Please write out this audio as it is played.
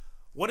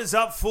What is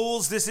up,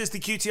 fools? This is the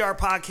QTR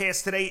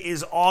Podcast. Today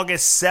is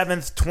August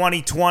 7th,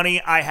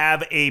 2020. I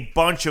have a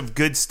bunch of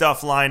good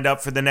stuff lined up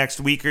for the next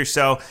week or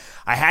so.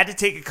 I had to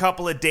take a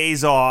couple of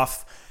days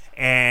off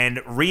and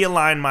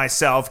realign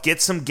myself,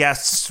 get some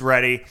guests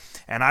ready,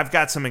 and I've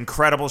got some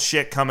incredible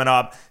shit coming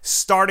up,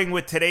 starting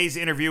with today's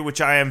interview,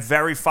 which I am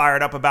very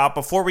fired up about.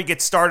 Before we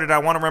get started, I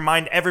want to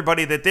remind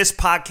everybody that this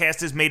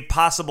podcast is made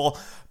possible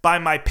by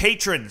my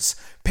patrons.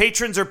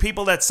 Patrons are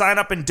people that sign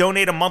up and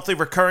donate a monthly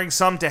recurring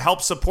sum to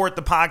help support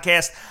the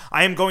podcast.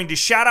 I am going to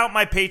shout out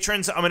my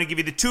patrons. I'm going to give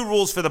you the 2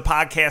 rules for the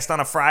podcast on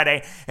a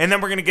Friday, and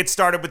then we're going to get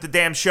started with the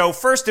damn show.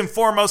 First and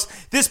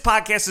foremost, this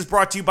podcast is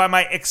brought to you by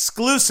my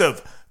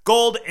exclusive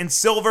gold and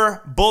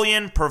silver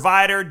bullion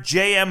provider,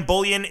 JM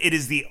Bullion. It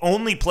is the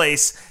only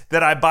place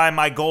that I buy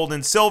my gold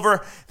and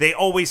silver. They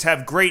always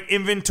have great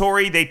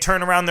inventory. They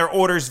turn around their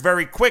orders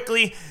very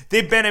quickly.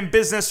 They've been in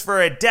business for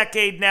a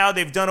decade now.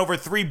 They've done over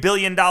 $3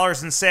 billion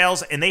in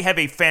sales, and they have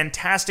a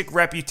fantastic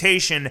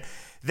reputation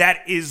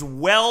that is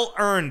well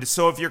earned.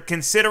 So if you're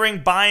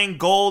considering buying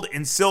gold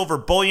and silver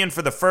bullion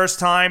for the first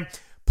time,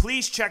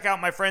 please check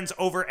out my friends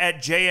over at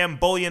JM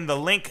Bullion. The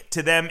link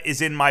to them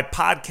is in my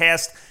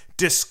podcast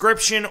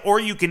description, or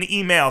you can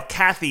email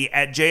Kathy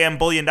at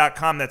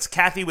jmbullion.com. That's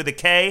Kathy with a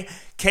K,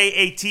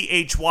 Kathy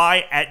at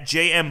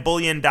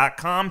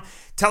jmbullion.com.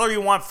 Tell her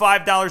you want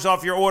 $5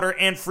 off your order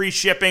and free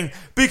shipping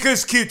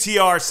because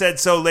QTR said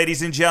so,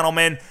 ladies and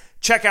gentlemen.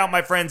 Check out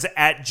my friends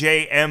at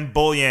JM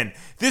Bullion.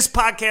 This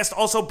podcast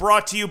also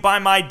brought to you by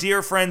my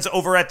dear friends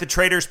over at the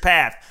Trader's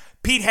Path.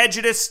 Pete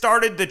Hedges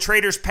started the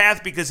Trader's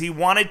Path because he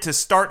wanted to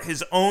start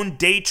his own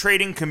day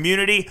trading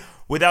community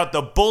without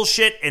the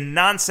bullshit and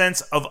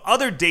nonsense of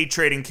other day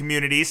trading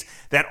communities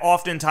that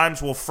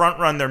oftentimes will front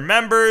run their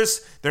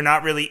members. They're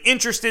not really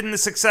interested in the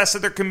success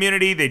of their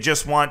community. They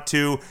just want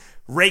to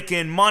rake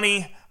in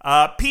money.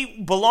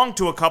 Pete belonged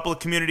to a couple of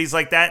communities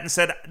like that and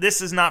said, this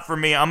is not for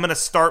me. I'm going to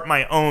start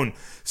my own.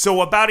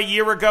 So about a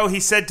year ago, he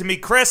said to me,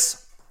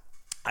 Chris,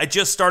 I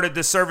just started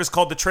this service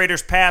called the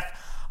Trader's Path.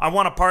 I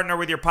want to partner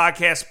with your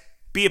podcast,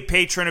 be a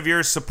patron of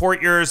yours,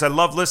 support yours. I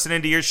love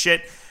listening to your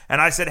shit. And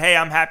I said, hey,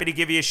 I'm happy to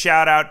give you a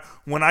shout out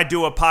when I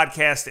do a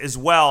podcast as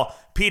well.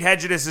 Pete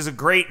Hedges is a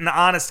great and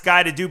honest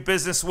guy to do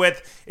business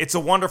with. It's a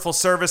wonderful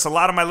service. A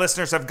lot of my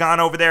listeners have gone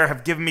over there,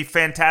 have given me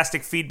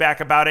fantastic feedback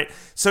about it.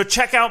 So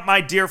check out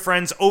my dear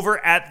friends over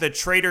at the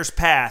Trader's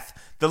Path.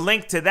 The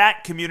link to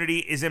that community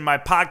is in my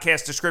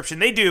podcast description.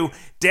 They do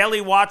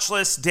daily watch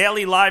lists,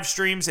 daily live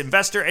streams,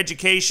 investor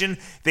education.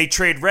 They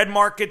trade red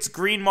markets,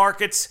 green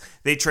markets.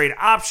 They trade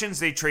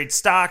options. They trade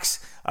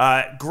stocks.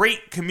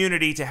 Great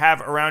community to have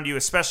around you,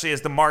 especially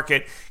as the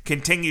market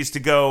continues to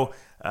go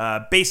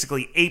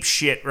basically ape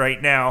shit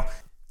right now.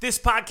 This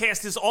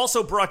podcast is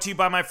also brought to you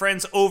by my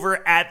friends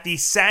over at the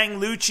Sang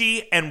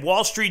Lucci and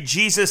Wall Street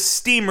Jesus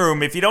Steam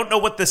Room. If you don't know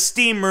what the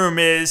Steam Room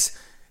is,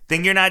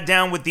 then you're not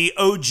down with the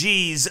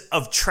OGs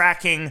of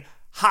tracking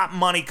hot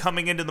money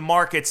coming into the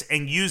markets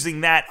and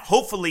using that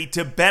hopefully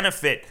to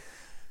benefit.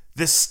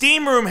 The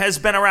Steam Room has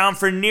been around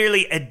for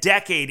nearly a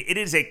decade. It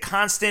is a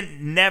constant,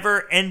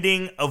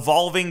 never-ending,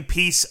 evolving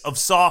piece of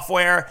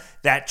software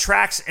that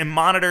tracks and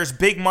monitors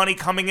big money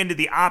coming into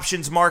the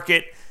options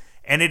market,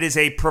 and it is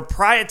a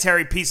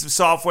proprietary piece of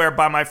software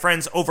by my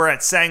friends over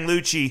at Sang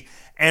Lucci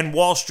and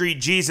Wall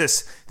Street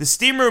Jesus. The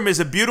Steam Room is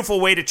a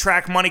beautiful way to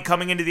track money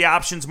coming into the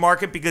options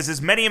market because,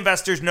 as many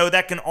investors know,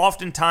 that can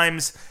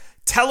oftentimes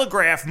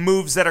telegraph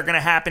moves that are going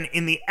to happen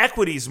in the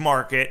equities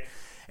market.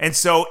 And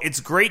so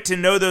it's great to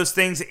know those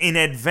things in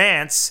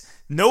advance.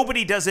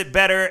 Nobody does it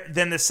better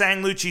than the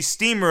Sang Lucci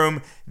Steam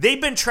Room.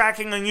 They've been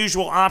tracking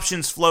unusual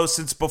options flow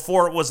since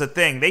before it was a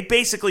thing. They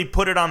basically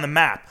put it on the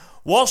map.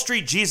 Wall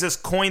Street Jesus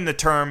coined the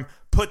term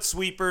put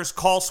sweepers,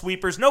 call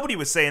sweepers. Nobody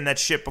was saying that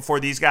shit before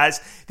these guys.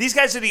 These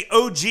guys are the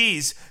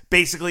OGs,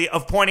 basically,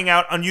 of pointing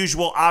out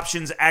unusual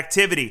options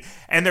activity.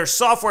 And their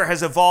software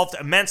has evolved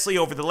immensely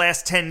over the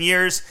last 10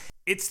 years.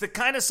 It's the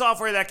kind of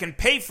software that can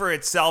pay for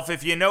itself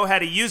if you know how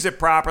to use it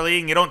properly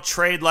and you don't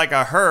trade like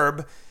a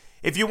herb.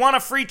 If you want a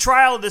free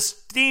trial of the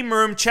Steam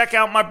Room, check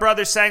out my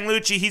brother Sang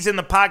Lucci. He's in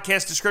the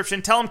podcast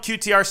description. Tell him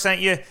QTR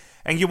sent you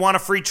and you want a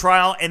free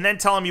trial, and then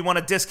tell him you want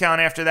a discount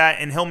after that,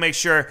 and he'll make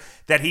sure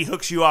that he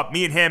hooks you up.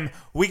 Me and him,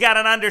 we got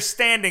an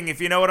understanding, if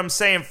you know what I'm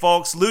saying,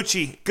 folks.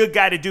 Lucci, good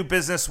guy to do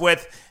business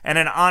with, and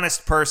an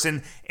honest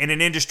person in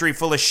an industry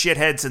full of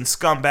shitheads and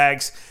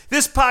scumbags.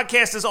 This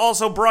podcast is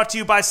also brought to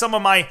you by some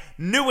of my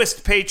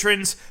newest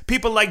patrons,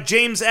 people like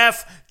James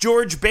F.,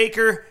 George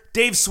Baker,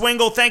 Dave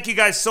Swingle. Thank you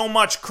guys so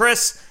much,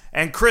 Chris.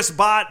 And Chris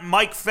Bott,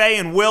 Mike Fay,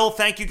 and Will,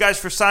 thank you guys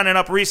for signing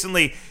up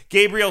recently.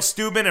 Gabriel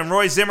Steuben and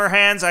Roy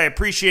Zimmerhands, I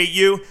appreciate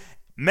you.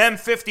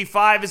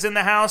 Mem55 is in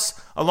the house,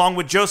 along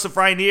with Joseph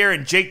Rainier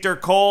and Jake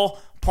Durcole.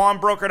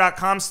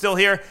 Pawnbroker.com still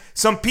here.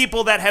 Some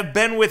people that have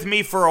been with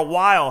me for a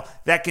while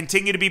that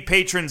continue to be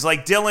patrons,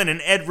 like Dylan and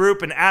Ed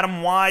Roop and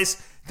Adam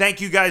Wise. Thank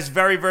you guys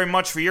very, very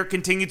much for your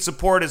continued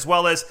support, as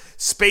well as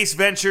Space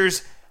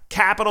Ventures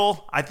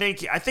Capital. I think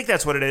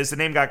that's what it is. The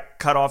name got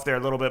cut off there a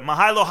little bit.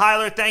 Mahilo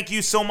Heiler, thank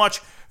you so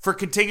much for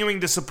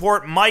continuing to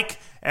support Mike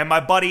And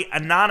my buddy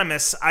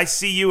Anonymous, I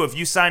see you. If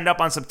you signed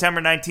up on September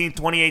 19th,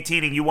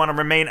 2018, and you want to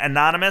remain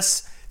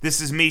anonymous,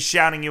 this is me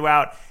shouting you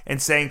out and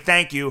saying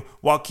thank you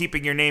while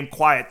keeping your name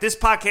quiet. This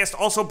podcast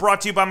also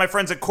brought to you by my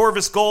friends at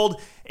Corvus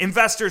Gold,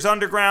 Investors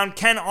Underground,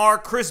 Ken R.,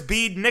 Chris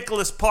Bede,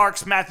 Nicholas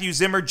Parks, Matthew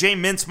Zimmer, Jay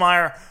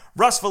Mintzmeyer,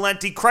 Russ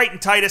Valenti, Crichton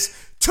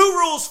Titus. 2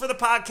 rules for the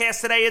podcast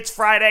today. It's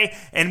Friday,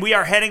 and we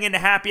are heading into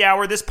happy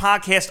hour. This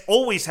podcast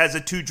always has a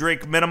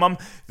 2-drink minimum.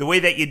 The way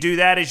that you do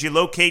that is you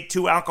locate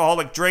 2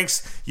 alcoholic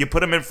drinks, you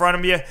put them in front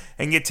of you,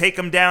 and you take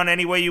them down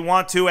any way you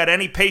want to, at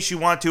any pace you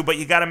want to, but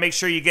you got to make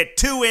sure you get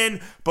 2 in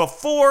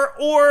before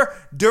or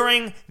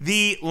during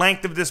the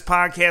length of this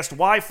podcast.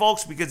 Why,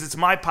 folks? Because it's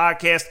my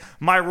podcast,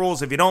 my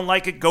rules. If you don't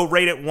like it, go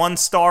rate it 1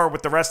 star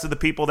with the rest of the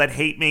people that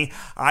hate me.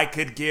 I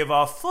could give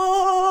a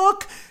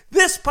fuck.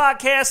 This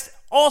podcast,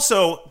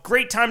 also,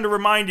 great time to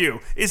remind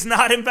you, is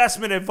not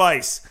investment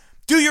advice.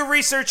 Do your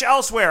research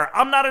elsewhere.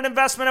 I'm not an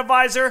investment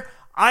advisor.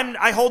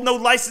 I hold no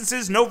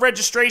licenses, no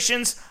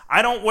registrations.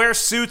 I don't wear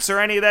suits or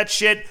any of that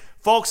shit.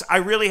 Folks, I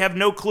really have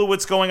no clue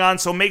what's going on,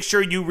 so make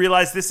sure you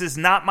realize this is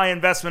not my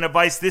investment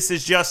advice. This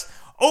is just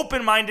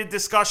open-minded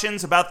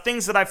discussions about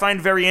things that I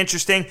find very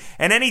interesting,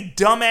 and any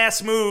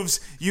dumbass moves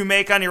you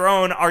make on your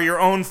own are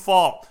your own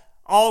fault.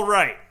 All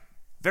right.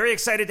 Very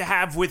excited to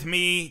have with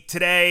me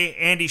today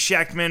Andy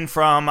Schectman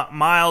from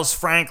Miles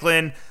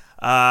Franklin.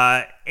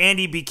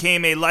 Andy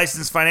became a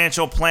licensed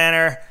financial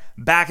planner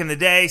back in the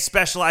day,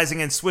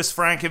 specializing in Swiss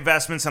franc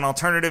investments and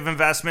alternative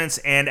investments.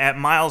 And at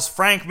Miles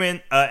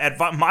Franklin,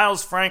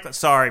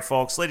 sorry,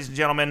 folks, ladies and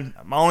gentlemen,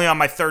 I'm only on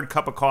my 3rd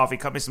cup of coffee.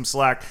 Cut me some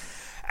slack.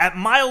 At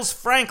Miles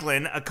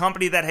Franklin, a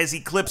company that has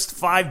eclipsed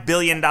 $5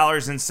 billion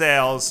in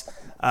sales,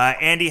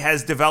 Andy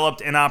has developed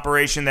an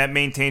operation that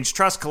maintains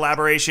trust,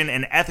 collaboration,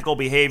 and ethical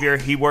behavior.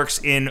 He works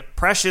in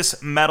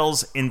precious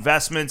metals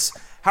investments.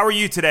 How are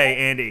you today,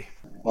 Andy?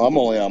 Well, I'm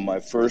only on my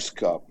 1st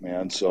cup,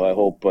 man, so I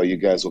hope you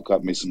guys will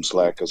cut me some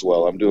slack as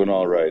well. I'm doing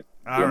all right.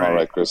 All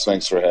right, Chris.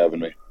 Thanks for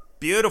having me.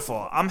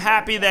 Beautiful. I'm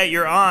happy that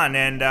you're on,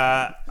 and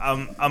I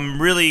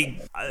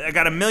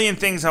got a million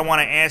things I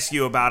want to ask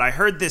you about. I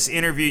heard this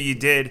interview you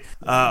did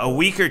a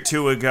week or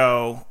 2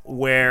 ago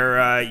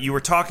where you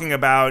were talking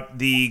about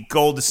the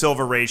gold to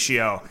silver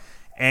ratio,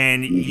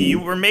 and you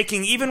were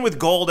making, even with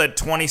gold at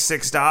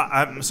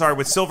 $26,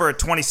 with silver at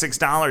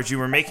 $26, you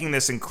were making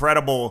this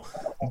incredible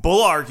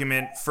bull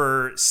argument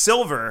for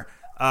silver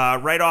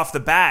right off the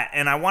bat,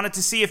 and I wanted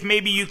to see if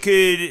maybe you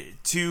could,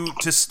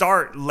 to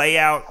start, lay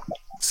out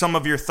some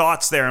of your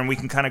thoughts there, and we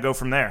can kind of go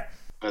from there.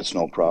 That's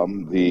no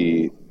problem.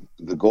 The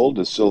gold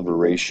to silver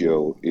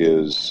ratio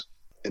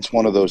it's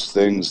one of those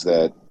things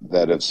that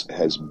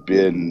has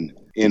been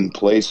in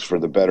place for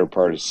the better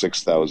part of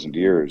 6,000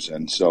 years.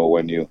 And so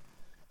when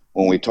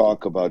we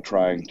talk about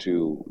trying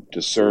to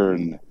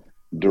discern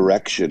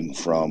direction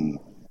from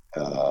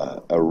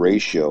a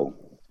ratio,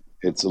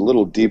 it's a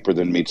little deeper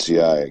than meets the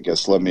eye. I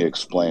guess let me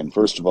explain.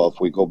 First of all, if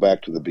we go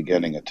back to the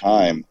beginning of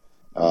time,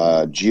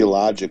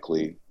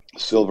 geologically,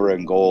 silver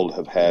and gold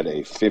have had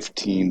a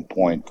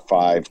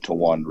 15.5 to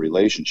 1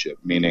 relationship,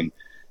 meaning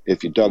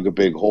if you dug a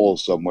big hole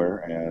somewhere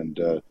and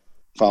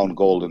found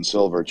gold and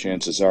silver,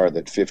 chances are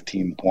that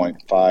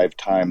 15.5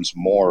 times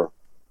more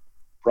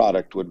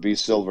product would be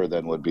silver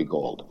than would be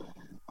gold.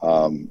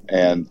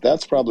 And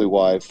that's probably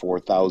why for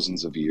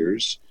thousands of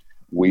years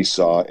we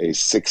saw a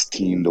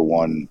 16 to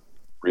 1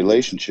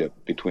 relationship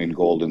between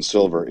gold and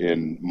silver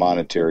in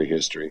monetary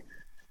history.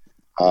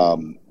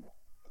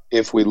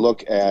 If we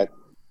look at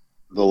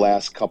the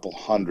last couple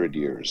 100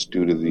 years,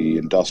 due to the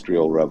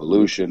Industrial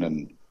Revolution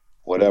and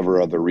whatever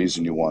other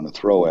reason you want to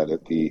throw at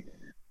it, the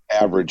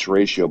average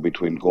ratio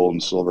between gold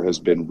and silver has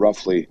been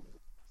roughly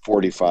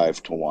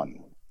 45 to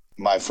 1.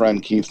 My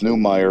friend Keith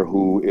Neumeyer,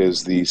 who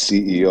is the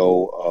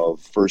CEO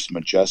of First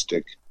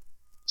Majestic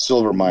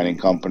Silver Mining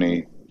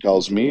Company,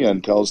 tells me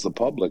and tells the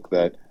public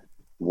that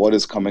what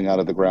is coming out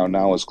of the ground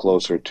now is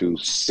closer to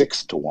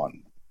 6 to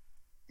 1,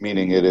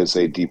 meaning it is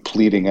a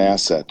depleting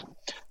asset.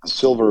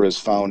 Silver is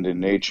found in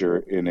nature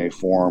in a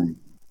form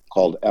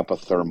called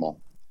epithermal,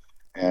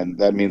 and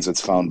that means it's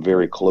found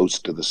very close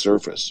to the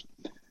surface.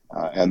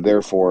 And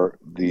therefore,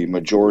 the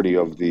majority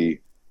of the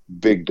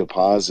big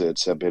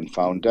deposits have been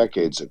found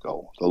decades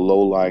ago. The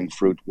low-lying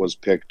fruit was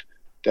picked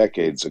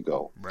decades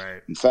ago.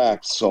 Right. In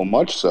fact, so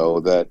much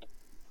so that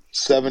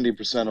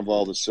 70% of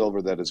all the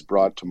silver that is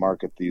brought to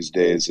market these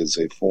days is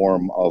a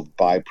form of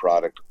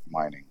byproduct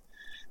mining,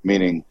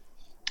 meaning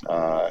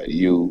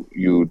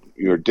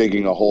you're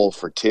digging a hole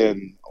for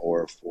tin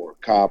or for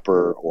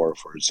copper or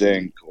for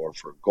zinc or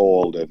for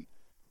gold, and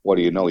what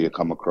do you know? You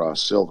come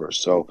across silver.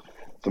 So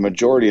the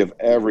majority of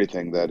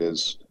everything that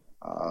is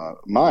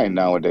mined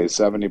nowadays,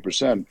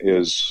 70%,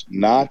 is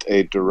not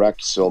a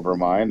direct silver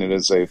mine. It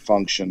is a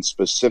function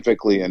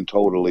specifically and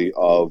totally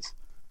of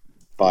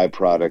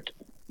byproduct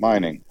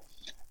mining.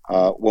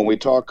 When we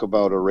talk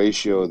about a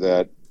ratio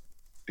that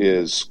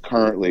is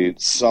currently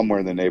somewhere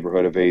in the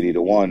neighborhood of 80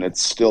 to 1,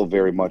 it's still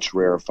very much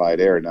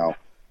rarefied air. Now,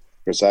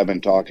 Chris, I've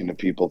been talking to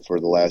people for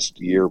the last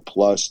year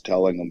plus,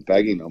 telling them,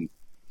 begging them,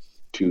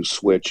 to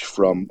switch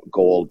from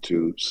gold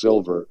to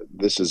silver.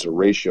 This is a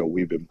ratio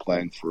we've been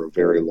playing for a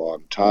very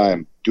long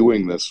time,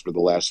 doing this for the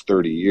last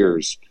 30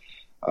 years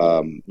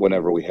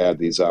whenever we had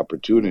these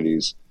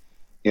opportunities.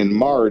 In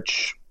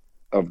March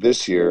of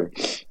this year,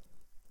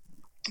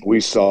 we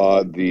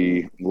saw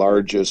the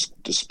largest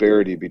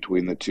disparity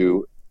between the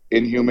two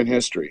in human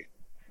history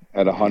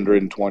at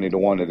 120 to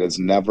 1. It has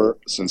never,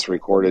 since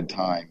recorded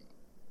time,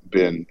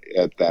 been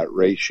at that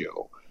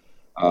ratio.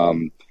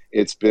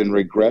 It's been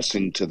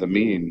regressing to the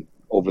mean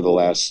over the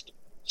last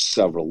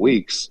several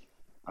weeks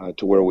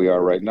to where we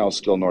are right now,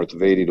 still north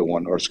of 80 to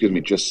 1, or excuse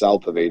me, just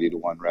south of 80 to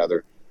 1,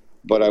 rather.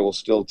 But I will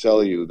still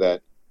tell you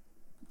that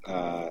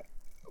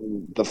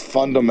the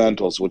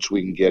fundamentals, which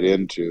we can get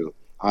into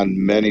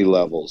on many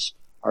levels,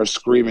 are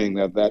screaming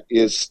that that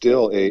is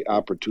still a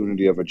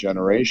opportunity of a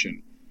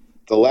generation.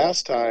 The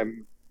last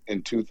time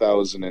in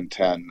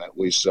 2010 that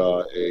we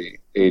saw a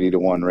 80 to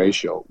 1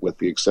 ratio, with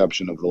the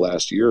exception of the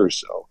last year or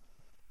so,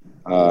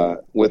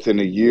 within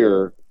a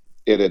year,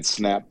 it had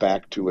snapped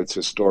back to its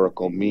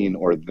historical mean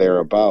or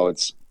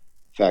thereabouts.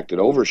 In fact, it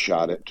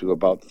overshot it to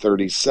about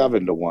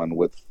 37 to 1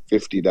 with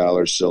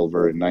 $50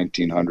 silver and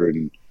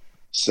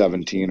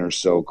 1917 or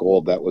so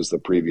gold. That was the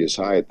previous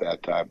high at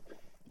that time.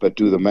 But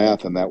do the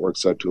math, and that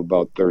works out to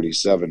about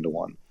 37 to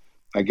 1.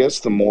 I guess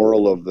the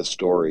moral of the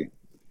story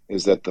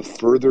is that the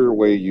further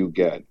away you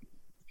get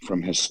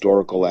from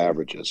historical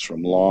averages,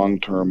 from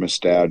long-term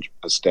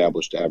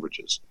established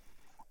averages,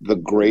 the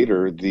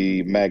greater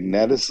the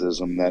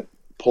magneticism that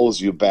pulls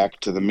you back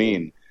to the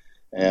mean.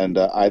 And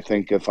I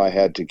think if I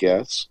had to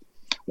guess,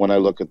 when I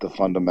look at the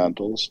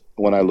fundamentals,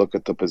 when I look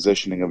at the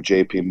positioning of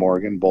JP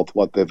Morgan, both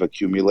what they've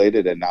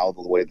accumulated and now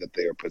the way that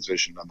they are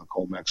positioned on the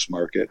COMEX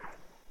market,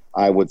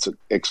 I would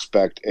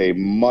expect a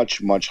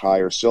much, much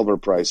higher silver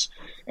price.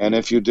 And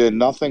if you did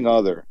nothing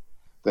other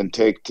than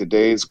take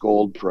today's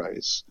gold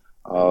price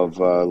of,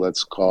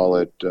 let's call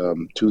it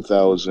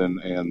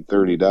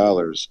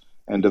 $2,030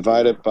 and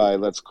divide it by,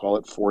 let's call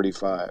it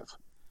 45,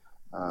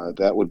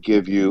 that would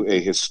give you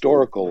a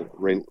historical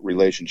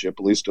relationship,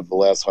 at least of the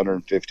last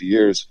 150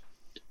 years,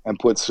 and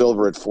put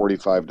silver at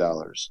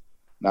 $45.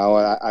 Now,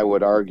 I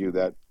would argue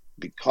that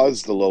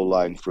because the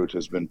low-lying fruit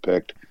has been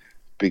picked,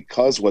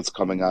 because what's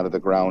coming out of the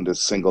ground is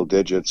single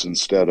digits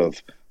instead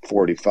of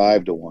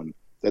 45 to 1,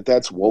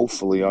 that's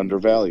woefully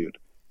undervalued.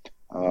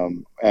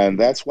 And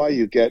that's why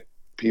you get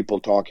people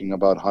talking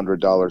about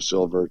 $100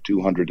 silver,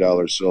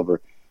 $200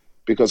 silver,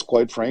 because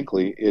quite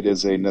frankly, it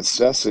is a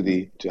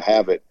necessity to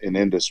have it in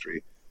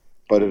industry.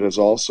 But it is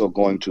also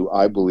going to,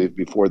 I believe,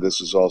 before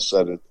this is all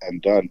said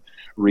and done,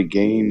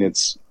 regain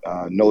its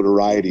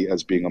notoriety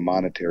as being a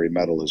monetary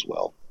metal as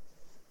well.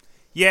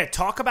 Yeah,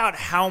 talk about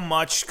how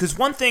much, because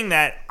one thing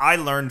that I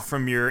learned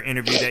from your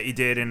interview that you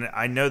did, and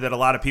I know that a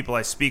lot of people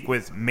I speak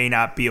with may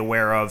not be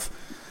aware of,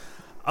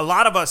 a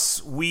lot of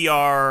us, we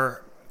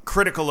are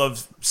critical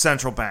of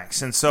central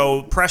banks, and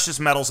so precious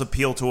metals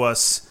appeal to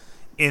us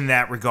in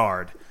that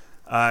regard.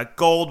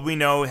 Gold, we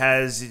know,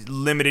 has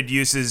limited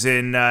uses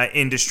in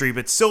industry,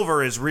 but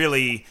silver is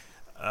really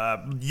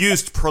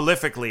used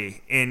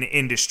prolifically in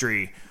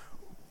industry.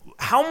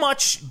 How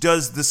much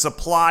does the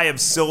supply of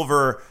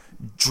silver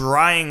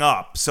drying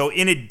up? So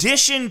in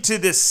addition to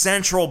this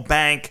central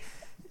bank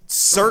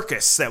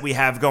circus that we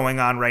have going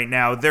on right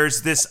now,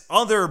 there's this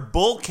other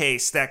bull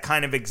case that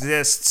kind of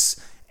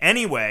exists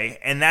anyway,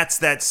 and that's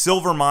that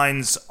silver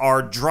mines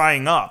are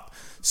drying up.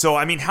 So,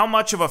 I mean, how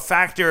much of a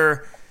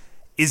factor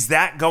is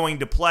that going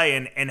to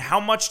play, and how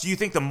much do you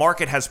think the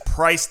market has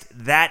priced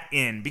that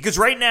in? Because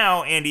right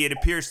now, Andy, it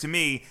appears to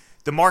me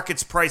the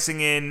market's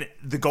pricing in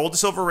the gold to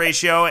silver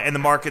ratio, and the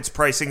market's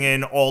pricing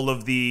in all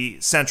of the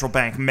central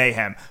bank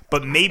mayhem,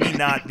 but maybe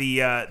not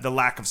the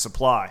lack of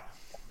supply.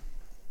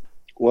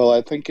 Well,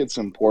 I think it's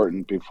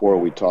important before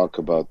we talk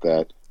about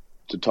that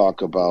to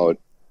talk about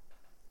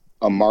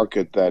a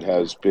market that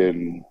has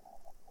been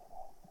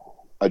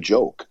a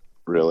joke,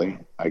 really,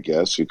 I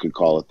guess you could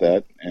call it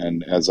that.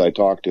 And as I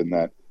talked in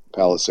that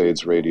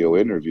Palisades radio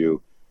interview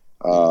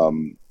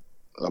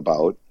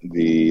about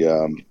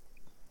the,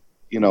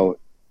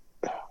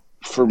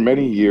 for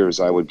many years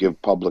I would give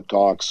public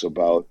talks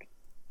about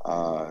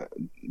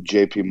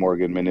JP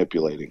Morgan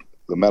manipulating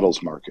the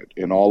metals market.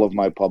 In all of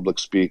my public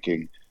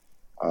speaking,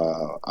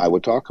 I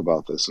would talk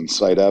about this and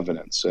cite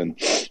evidence. And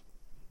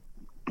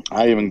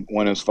I even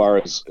went as far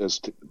as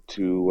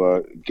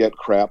to get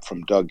crap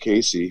from Doug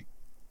Casey,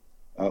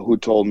 who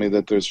told me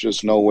that there's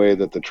just no way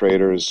that the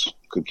traders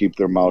could keep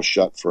their mouths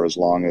shut for as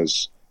long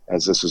as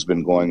this has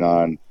been going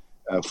on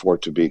for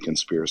it to be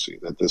conspiracy,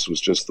 that this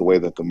was just the way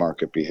that the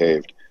market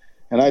behaved.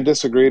 And I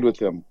disagreed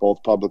with him,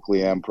 both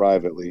publicly and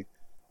privately,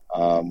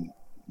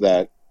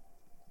 that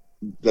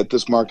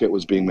this market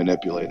was being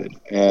manipulated.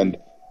 And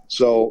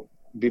so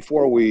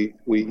before we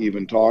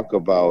even talk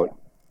about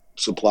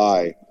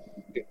supply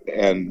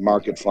and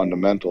market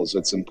fundamentals,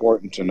 it's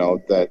important to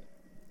note that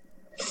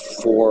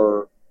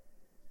for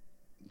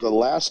the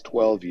last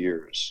 12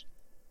 years,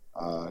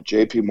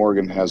 JP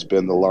Morgan has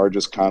been the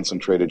largest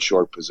concentrated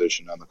short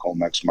position on the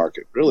COMEX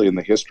market, really in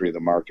the history of the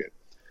market.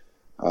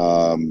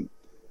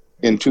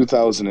 In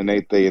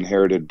 2008, they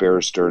inherited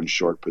Bear Stearns'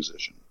 short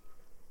position.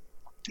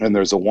 And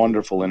there's a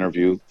wonderful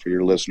interview for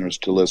your listeners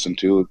to listen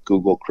to.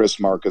 Google Chris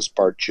Marcus,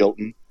 Bart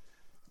Chilton.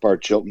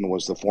 Bart Chilton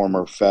was the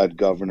former Fed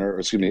governor,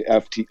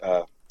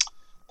 the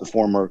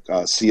former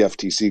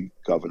CFTC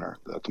governor,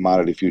 the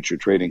Commodity Future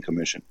Trading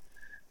Commission,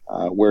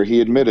 where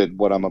he admitted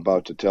what I'm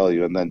about to tell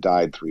you and then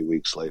died 3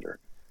 weeks later.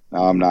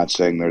 Now, I'm not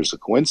saying there's a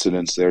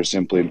coincidence. There's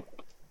simply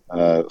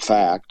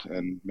fact,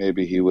 and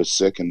maybe he was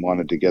sick and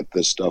wanted to get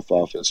this stuff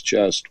off his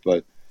chest.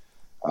 But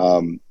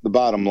the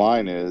bottom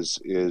line is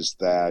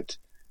that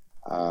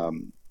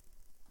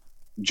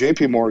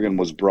J.P. Morgan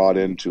was brought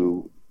in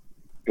to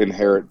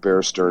inherit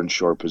Bear Stearns'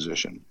 short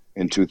position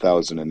in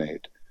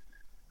 2008.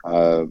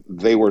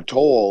 They were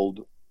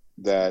told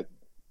that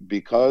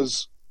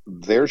because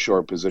their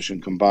short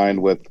position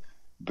combined with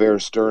Bear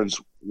Stearns,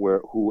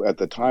 who at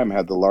the time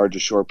had the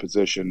largest short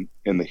position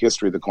in the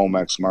history of the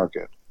COMEX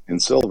market in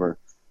silver,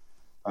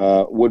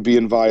 would be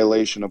in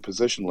violation of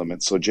position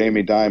limits. So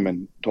Jamie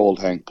Dimon told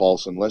Hank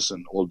Paulson,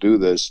 listen, we'll do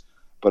this,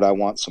 but I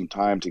want some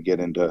time to get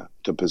into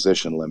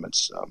position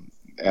limits.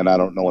 And I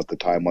don't know what the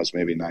time was,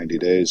 maybe 90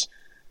 days.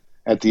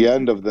 At the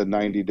end of the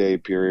 90-day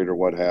period or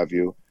what have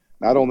you,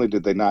 not only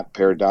did they not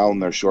pare down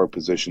their short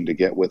position to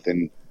get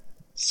within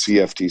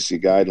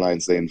CFTC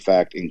guidelines, they in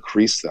fact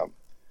increased them.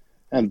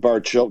 And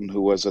Bart Chilton,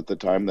 who was at the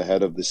time the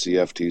head of the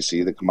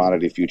CFTC, the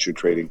Commodity Future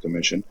Trading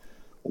Commission,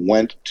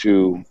 went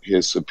to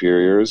his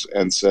superiors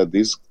and said,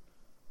 this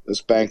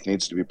bank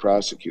needs to be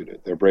prosecuted.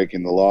 They're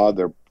breaking the law.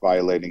 They're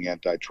violating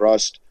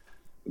antitrust.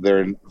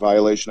 They're in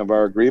violation of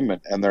our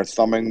agreement, and they're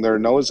thumbing their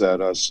nose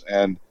at us,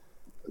 and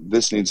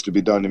this needs to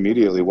be done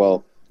immediately.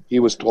 Well, he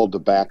was told to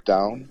back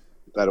down,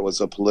 that it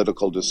was a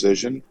political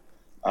decision,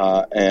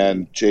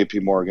 and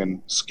J.P.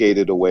 Morgan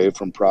skated away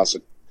from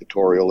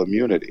prosecutorial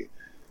immunity.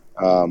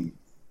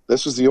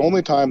 This was the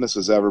only time this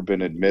has ever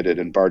been admitted,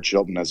 and Bart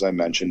Chilton, as I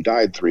mentioned,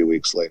 died 3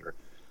 weeks later.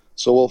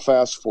 So we'll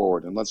fast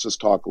forward, and let's just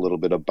talk a little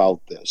bit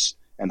about this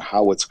and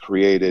how it's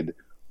created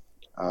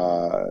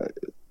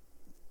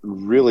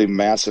really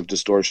massive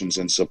distortions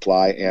in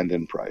supply and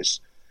in price.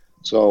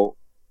 So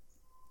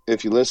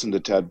if you listen to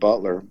Ted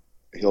Butler,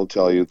 he'll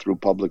tell you through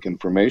public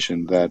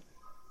information that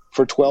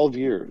for 12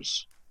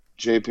 years,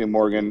 J.P.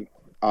 Morgan,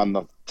 on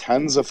the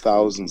tens of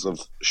thousands of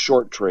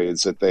short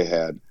trades that they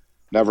had,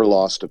 never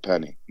lost a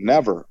penny.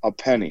 Never a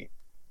penny.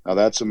 Now,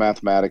 that's a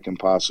mathematic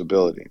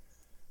impossibility.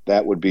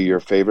 That would be your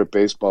favorite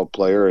baseball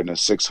player in a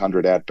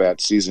 600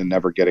 at-bat season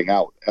never getting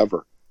out,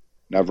 ever.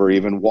 Never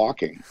even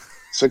walking.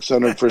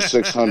 600 for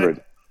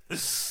 600,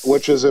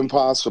 which is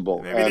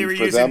impossible.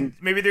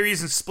 Maybe they're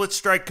using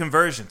split-strike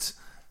conversions.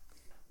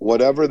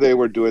 Whatever they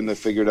were doing, they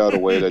figured out a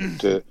way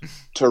to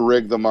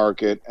rig the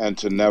market and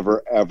to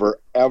never, ever,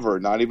 ever,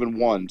 not even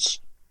once,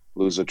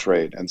 lose a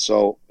trade. And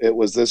so it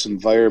was this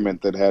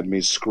environment that had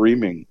me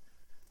screaming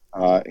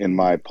in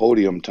my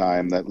podium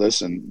time that,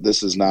 listen,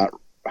 this is not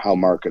how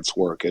markets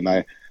work. And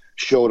I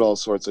showed all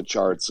sorts of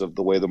charts of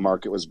the way the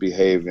market was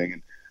behaving,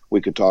 and we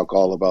could talk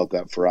all about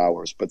that for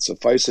hours. But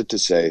suffice it to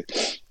say,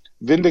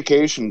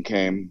 vindication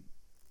came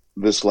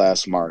this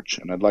last March,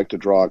 and I'd like to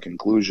draw a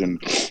conclusion.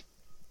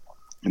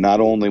 Not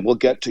only, we'll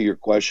get to your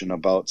question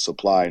about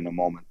supply in a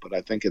moment, but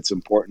I think it's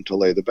important to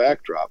lay the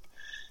backdrop.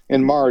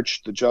 In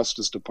March, the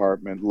Justice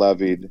Department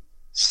levied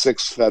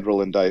 6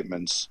 federal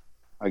indictments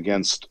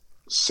against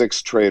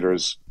 6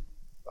 traders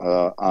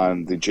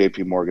on the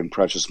J.P. Morgan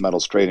Precious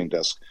Metals Trading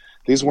Desk.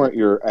 These weren't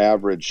your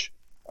average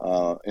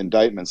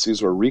indictments.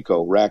 These were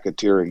RICO,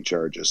 racketeering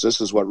charges. This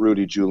is what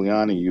Rudy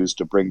Giuliani used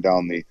to bring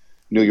down the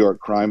New York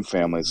crime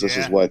families. This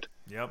is what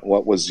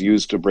was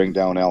used to bring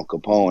down Al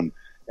Capone.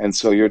 And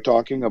so you're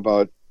talking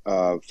about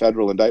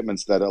federal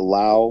indictments that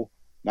allow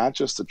not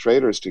just the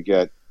traders to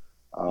get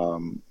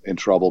in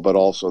trouble, but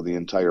also the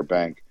entire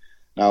bank.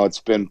 Now,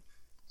 it's been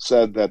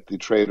said that the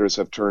traders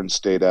have turned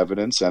state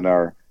evidence and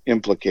are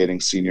implicating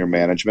senior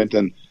management,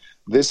 and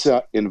this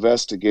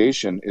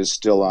investigation is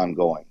still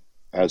ongoing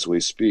as we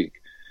speak.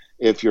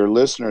 If your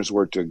listeners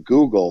were to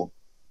Google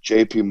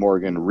J.P.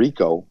 Morgan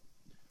RICO,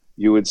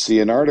 you would see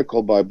an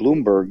article by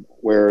Bloomberg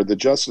where the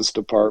Justice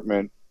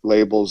Department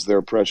labels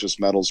their precious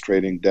metals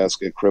trading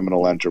desk a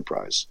criminal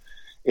enterprise.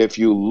 If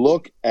you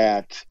look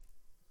at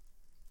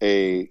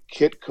a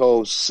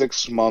Kitco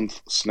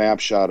 6-month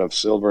snapshot of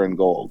silver and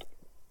gold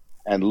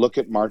and look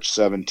at March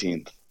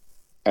 17th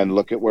and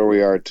look at where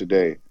we are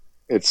today,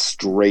 it's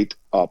straight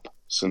up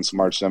since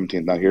March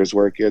 17th. Now, here's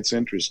where it gets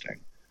interesting.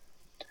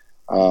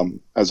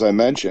 As I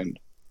mentioned,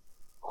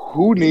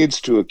 who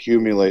needs to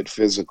accumulate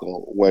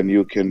physical when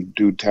you can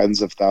do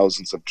tens of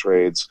thousands of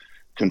trades,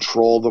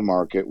 control the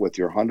market with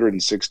your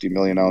 160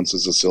 million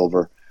ounces of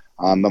silver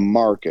on the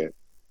market?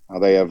 Now,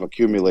 they have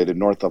accumulated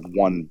north of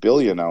 1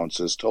 billion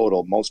ounces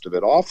total, most of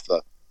it off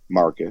the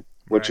market,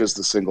 which is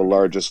the single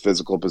largest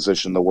physical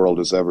position the world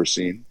has ever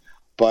seen.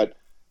 But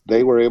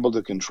they were able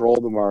to control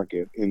the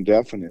market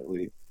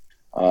indefinitely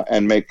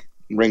and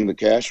ring the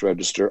cash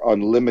register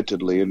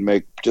unlimitedly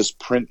and just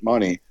print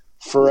money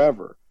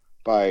forever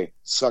by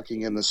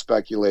sucking in the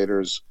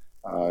speculators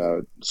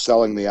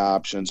selling the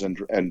options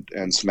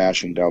and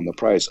smashing down the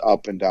price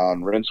up and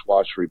down, rinse,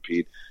 wash,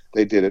 repeat.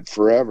 They did it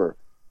forever.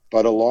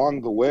 But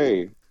along the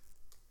way,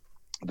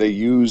 they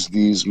used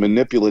these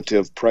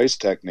manipulative price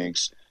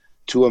techniques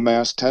to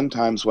amass 10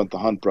 times what the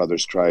Hunt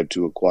brothers tried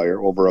to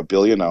acquire, over 1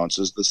 billion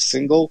ounces, the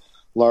single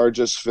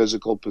largest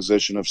physical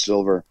position of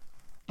silver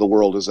the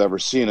world has ever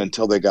seen,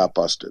 until they got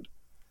busted.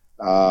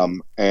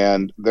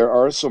 And there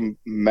are some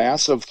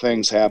massive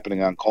things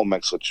happening on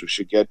COMEX, which we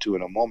should get to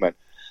in a moment,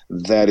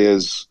 that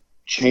is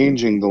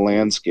changing the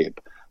landscape.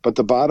 But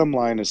the bottom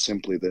line is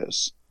simply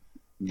this.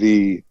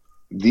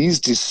 These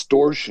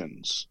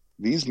distortions,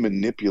 these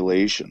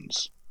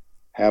manipulations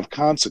have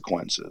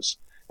consequences.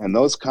 And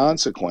those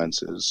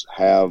consequences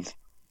have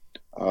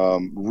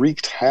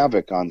wreaked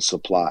havoc on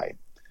supply.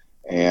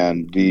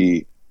 And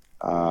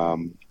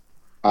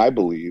I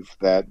believe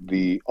that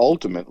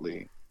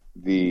ultimately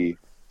the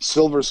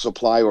silver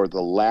supply, or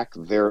the lack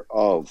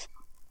thereof,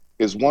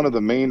 is one of the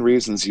main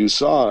reasons you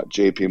saw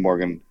J.P.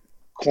 Morgan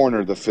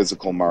corner the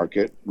physical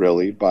market,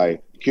 really,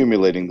 by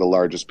accumulating the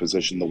largest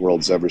position the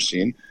world's ever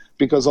seen,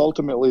 because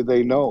ultimately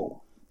they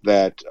know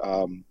that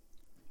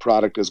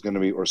product is going to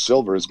be, or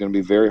silver is going to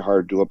be, very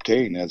hard to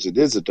obtain, as it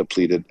is a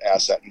depleted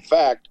asset. In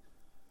fact,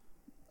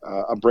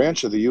 a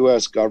branch of the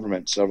U.S.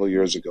 government several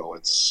years ago,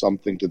 it's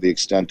something to the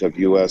extent of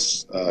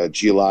U.S.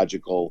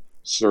 Geological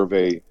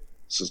Survey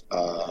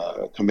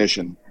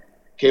Commission,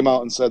 came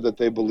out and said that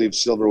they believe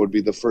silver would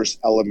be the first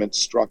element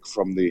struck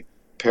from the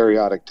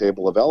periodic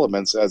table of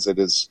elements, as it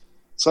is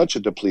such a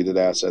depleted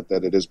asset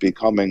that it is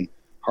becoming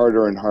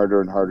harder and harder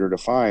and harder to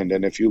find.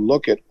 And if you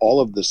look at all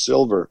of the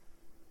silver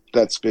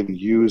that's been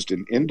used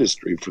in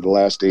industry for the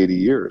last 80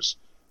 years,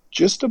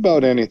 just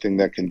about anything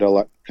that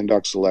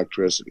conducts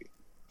electricity,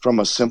 from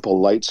a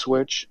simple light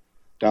switch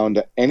down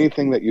to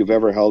anything that you've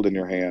ever held in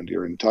your hand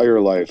your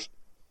entire life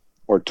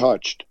or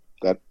touched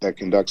that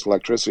conducts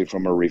electricity,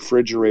 from a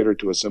refrigerator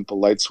to a simple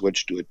light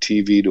switch to a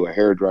TV to a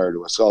hairdryer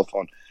to a cell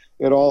phone,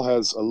 it all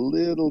has a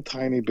little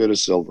tiny bit of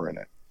silver in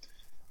it.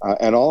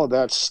 And all of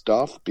that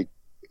stuff, that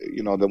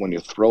when you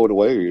throw it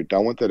away or you're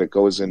done with it, it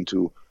goes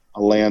into a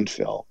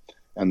landfill.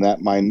 And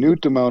that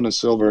minute amount of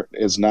silver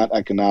is not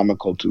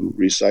economical to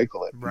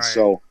recycle it. Right. And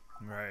so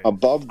Right.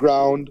 above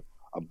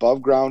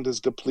ground is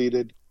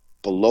depleted,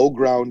 below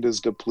ground is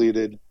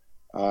depleted.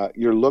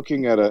 You're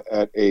looking at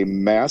a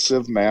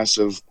massive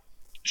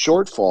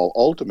shortfall,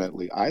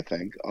 ultimately, I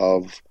think,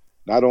 of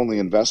not only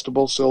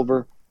investable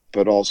silver,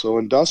 but also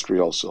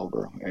industrial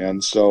silver.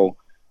 And so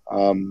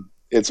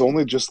it's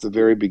only just the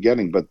very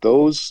beginning. But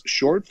those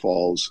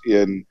shortfalls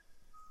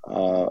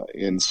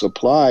in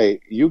supply,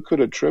 you could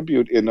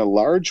attribute in a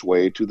large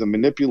way to the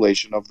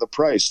manipulation of the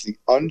price. The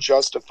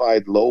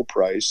unjustified low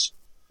price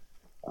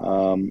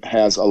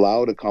has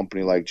allowed a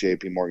company like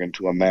J.P. Morgan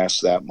to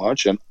amass that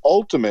much, and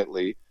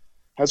ultimately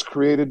has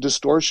created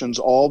distortions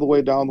all the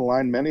way down the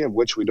line, many of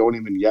which we don't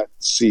even yet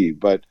see.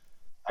 But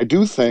I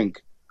do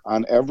think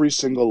on every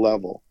single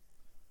level,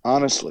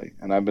 honestly,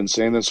 and I've been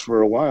saying this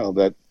for a while,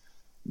 that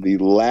the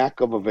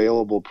lack of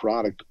available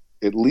product,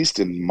 at least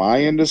in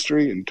my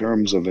industry, in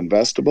terms of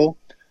investable,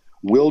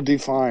 will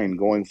define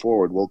going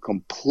forward, will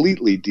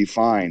completely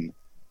define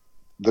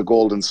the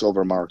gold and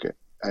silver market.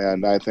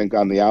 And I think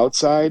on the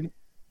outside,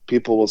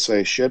 people will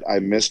say, shit, I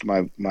missed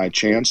my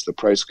chance. The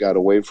price got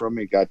away from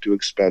me, got too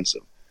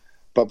expensive.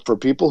 But for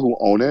people who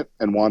own it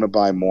and want to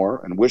buy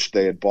more and wish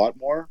they had bought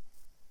more,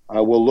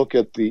 we'll look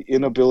at the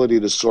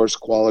inability to source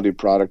quality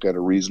product at a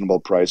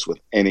reasonable price with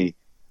any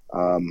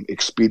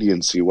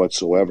expediency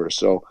whatsoever.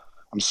 So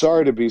I'm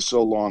sorry to be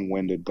so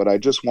long-winded, but I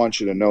just want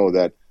you to know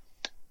that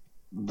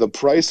the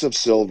price of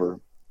silver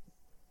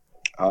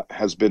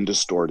has been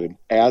distorted,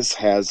 as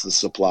has the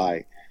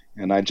supply.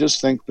 And I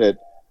just think that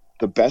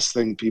the best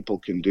thing people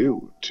can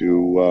do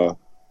to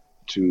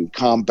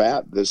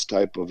combat this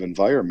type of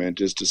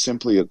environment is to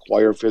simply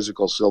acquire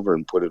physical silver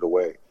and put it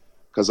away.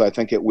 Because I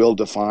think it will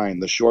define,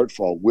 the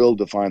shortfall will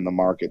define the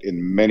market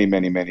in many,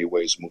 many, many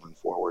ways moving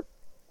forward.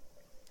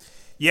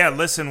 Yeah,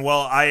 listen,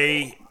 well,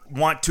 I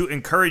want to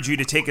encourage you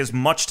to take as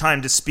much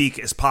time to speak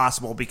as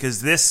possible,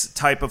 because this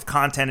type of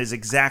content is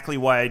exactly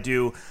why I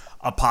do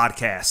a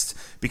podcast,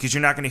 because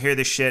you're not going to hear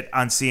this shit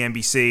on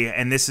CNBC,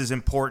 and this is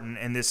important,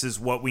 and this is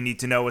what we need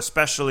to know,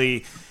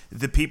 especially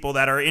the people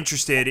that are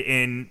interested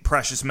in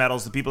precious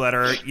metals, the people that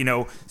are,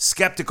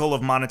 skeptical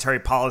of monetary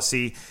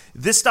policy.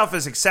 This stuff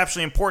is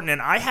exceptionally important,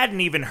 and I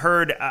hadn't even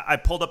heard, I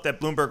pulled up that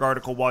Bloomberg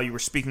article while you were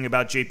speaking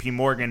about JP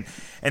Morgan,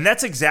 and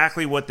that's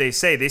exactly what they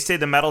say. They say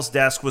the metals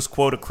desk was,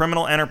 quote, a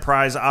criminal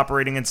enterprise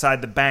operating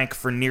inside the bank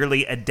for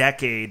nearly a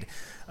decade,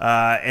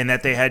 and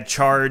that they had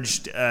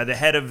charged the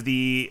head of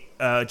the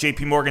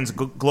J.P. Morgan's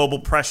global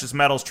precious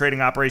metals trading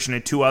operation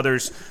and two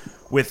others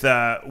with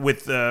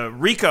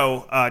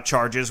RICO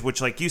charges,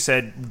 which, like you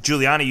said,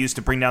 Giuliani used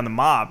to bring down the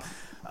mob.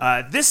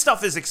 This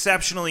stuff is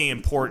exceptionally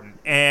important,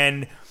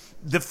 and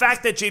the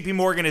fact that J.P.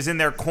 Morgan is in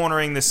there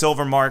cornering the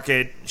silver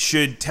market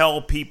should tell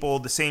people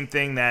the same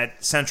thing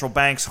that central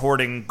banks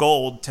hoarding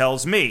gold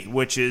tells me,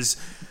 which is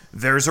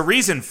there's a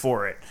reason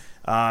for it.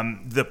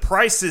 The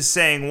price is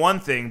saying one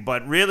thing,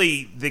 but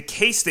really the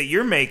case that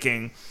you're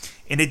making,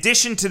 in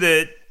addition to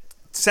the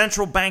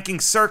central banking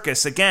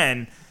circus,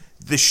 again,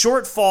 the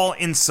shortfall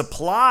in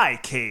supply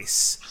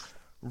case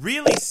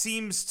really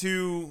seems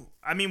to,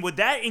 I mean, would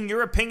that, in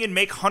your opinion,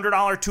 make $100,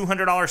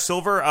 $200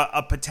 silver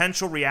a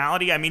potential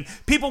reality? I mean,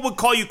 people would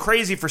call you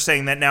crazy for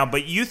saying that now,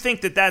 but you think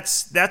that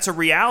that's a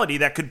reality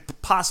that could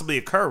possibly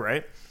occur,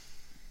 right?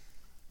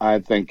 I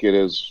think it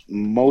is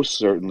most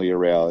certainly a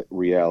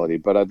reality,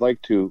 but I'd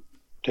like to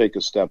take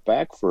a step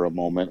back for a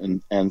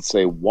moment and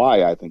say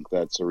why I think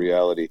that's a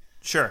reality.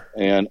 Sure.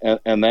 And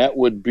that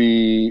would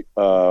be,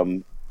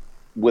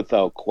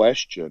 without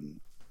question,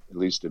 at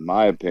least in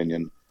my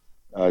opinion,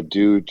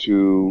 due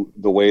to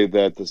the way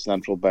that the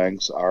central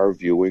banks are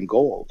viewing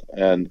gold.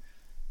 And,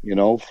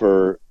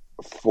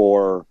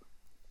 for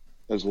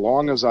as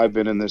long as I've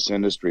been in this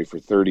industry, for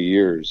 30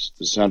 years,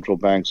 the central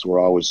banks were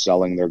always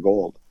selling their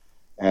gold.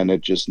 And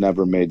it just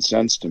never made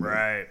sense to me.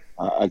 Right.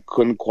 I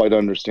couldn't quite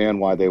understand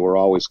why they were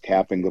always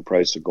capping the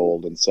price of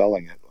gold and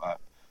selling it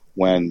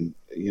when,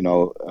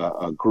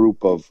 a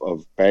group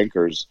of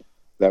bankers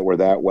that were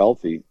that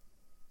wealthy,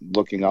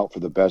 looking out for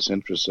the best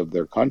interests of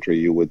their country,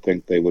 you would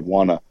think they would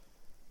want to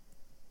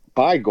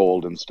buy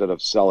gold instead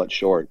of sell it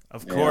short.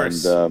 Of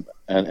course.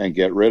 And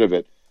get rid of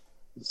it.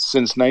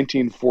 Since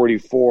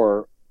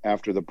 1944,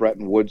 after the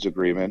Bretton Woods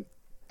Agreement,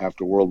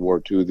 after World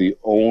War II, the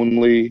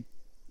only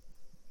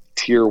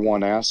tier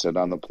one asset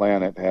on the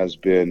planet has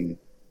been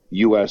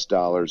U.S.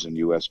 dollars and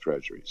U.S.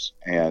 treasuries.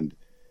 And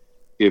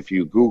if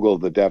you Google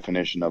the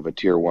definition of a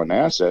tier one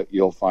asset,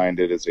 you'll find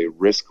it is a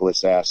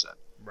riskless asset.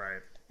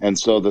 Right. And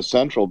so the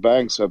central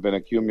banks have been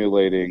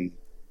accumulating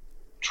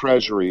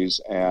treasuries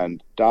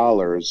and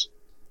dollars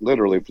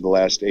literally for the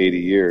last 80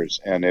 years.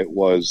 And it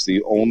was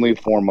the only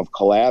form of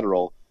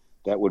collateral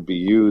that would be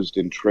used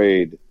in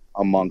trade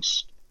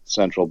amongst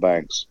central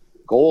banks.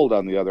 Gold,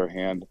 on the other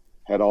hand,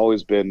 had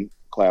always been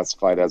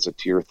classified as a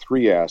tier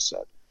 3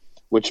 asset,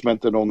 which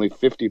meant that only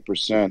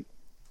 50%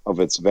 of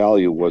its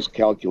value was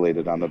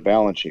calculated on the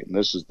balance sheet. And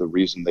this is the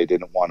reason they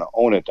didn't want to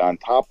own it, on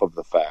top of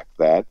the fact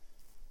that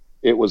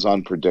it was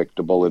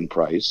unpredictable in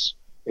price,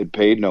 it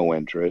paid no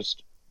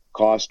interest,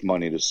 cost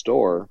money to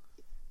store,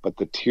 but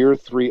the tier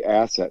 3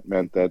 asset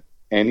meant that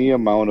any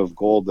amount of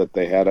gold that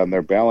they had on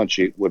their balance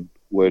sheet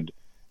would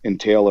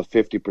entail a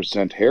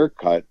 50%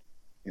 haircut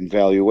in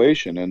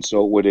valuation. And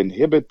so it would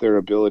inhibit their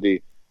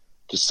ability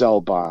to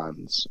sell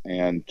bonds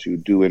and to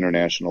do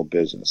international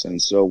business.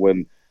 And so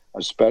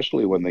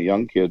especially when the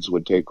young kids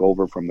would take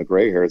over from the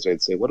gray hairs,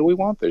 they'd say, what do we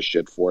want this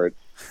shit for?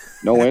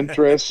 No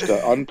interest,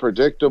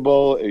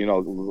 unpredictable,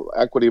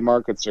 equity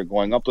markets are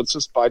going up. Let's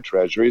just buy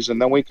treasuries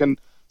and then we can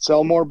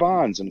sell more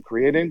bonds and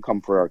create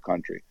income for our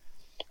country.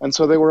 And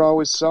so they were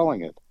always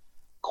selling it.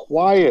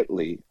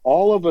 Quietly,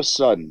 all of a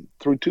sudden,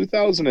 through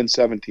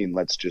 2017,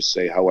 let's just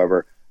say,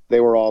 however, they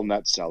were all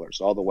net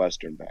sellers, all the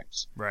Western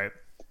banks. Right.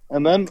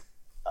 And then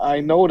I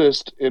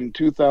noticed in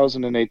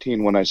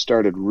 2018, when I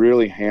started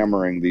really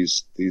hammering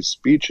these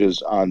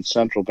speeches on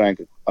central bank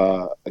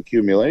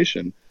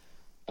accumulation,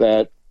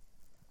 that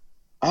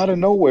out of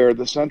nowhere,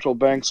 the central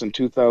banks in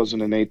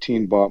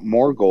 2018 bought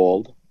more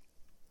gold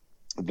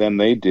than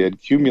they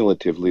did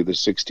cumulatively the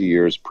 60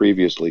 years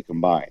previously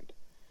combined.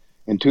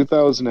 In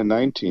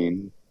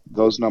 2019,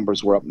 those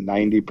numbers were up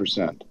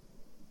 90%.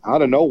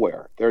 Out of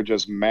nowhere, they're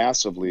just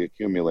massively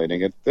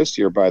accumulating it. This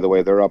year, by the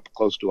way, they're up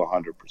close to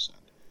 100%.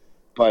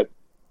 But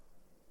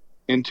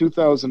in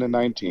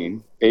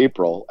 2019,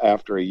 April,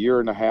 after a year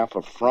and a half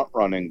of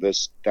front-running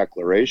this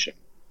declaration,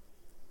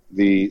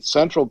 the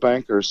central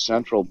banker's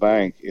central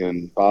bank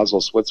in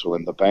Basel,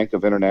 Switzerland, the Bank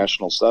of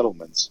International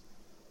Settlements,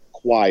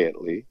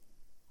 quietly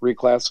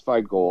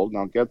reclassified gold,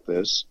 now get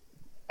this,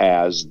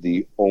 as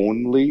the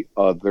only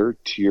other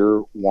tier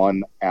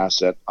 1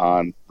 asset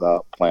on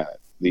the planet.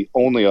 The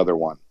only other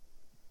one,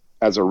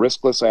 as a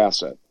riskless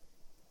asset.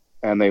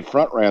 And they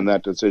front ran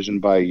that decision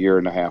by a year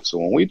and a half. So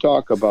when we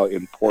talk about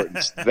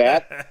importance,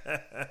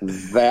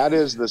 that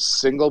is the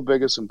single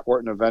biggest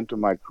important event of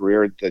my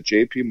career. The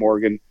JP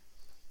Morgan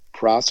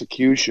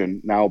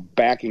prosecution now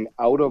backing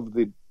out of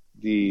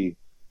the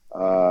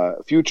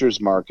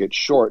futures market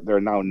short. They're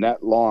now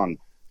net long.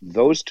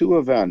 Those two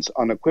events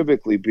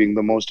unequivocally being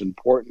the most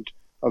important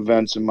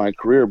events in my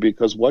career,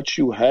 because what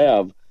you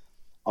have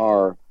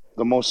are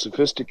the most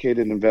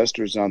sophisticated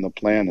investors on the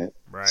planet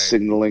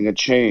signaling a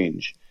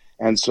change.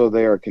 And so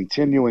they are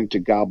continuing to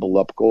gobble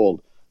up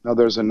gold. Now,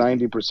 there's a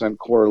 90%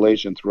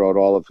 correlation throughout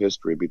all of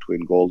history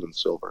between gold and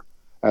silver.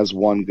 As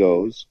one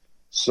goes,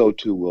 so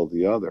too will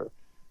the other.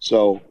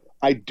 So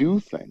I do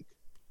think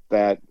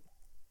that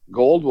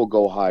gold will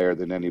go higher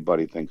than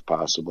anybody thinks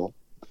possible,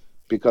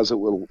 because it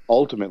will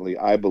ultimately,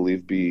 I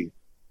believe, be,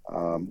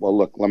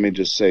 let me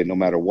just say, no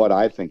matter what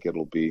I think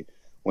it'll be,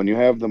 when you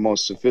have the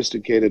most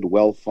sophisticated,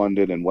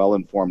 well-funded, and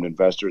well-informed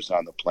investors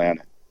on the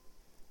planet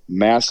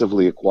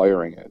massively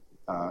acquiring it,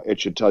 it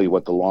should tell you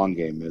what the long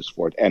game is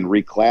for it, and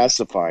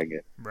reclassifying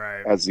it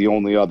as the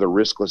only other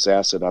riskless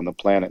asset on the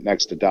planet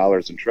next to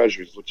dollars and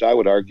treasuries, which I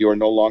would argue are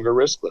no longer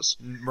riskless.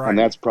 And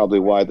that's probably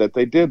why that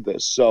they did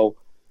this. So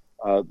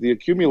The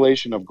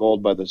accumulation of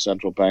gold by the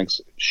central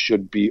banks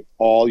should be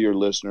all your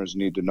listeners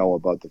need to know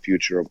about the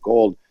future of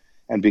gold.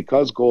 And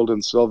because gold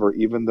and silver,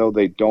 even though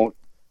they don't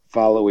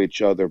follow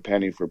each other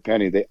penny for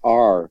penny, they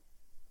are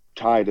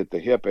tied at the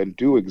hip and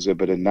do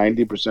exhibit a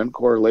 90%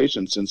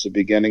 correlation since the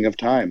beginning of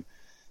time.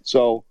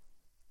 So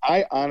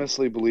I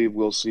honestly believe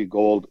we'll see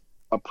gold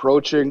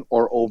approaching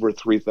or over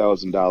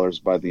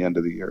 $3,000 by the end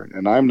of the year.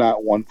 And I'm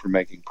not one for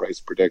making price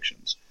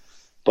predictions,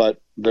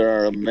 but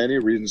there are many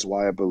reasons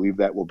why I believe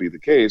that will be the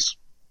case.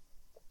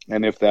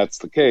 And if that's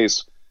the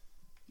case,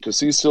 to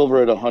see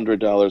silver at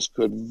 $100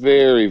 could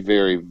very,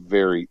 very,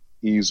 very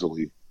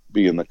easily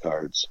be in the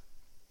cards.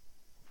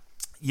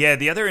 Yeah,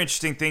 the other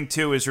interesting thing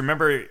too is,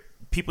 remember,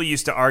 people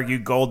used to argue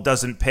gold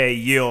doesn't pay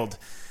yield.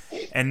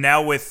 And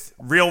now with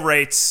real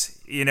rates,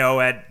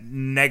 at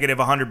negative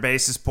 100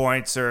 basis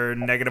points or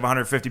negative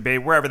 150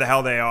 wherever the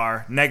hell they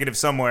are, negative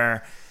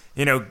somewhere,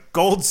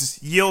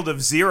 gold's yield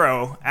of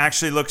 0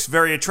 actually looks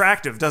very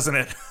attractive, doesn't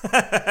it?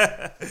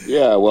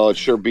 Yeah, well, it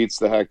sure beats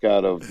the heck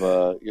out of,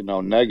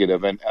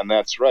 negative. And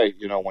that's right.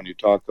 When you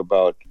talk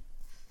about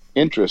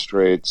interest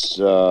rates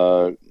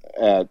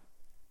at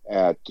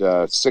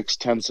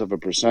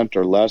 0.6%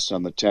 or less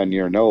on the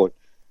 10-year note,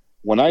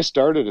 when I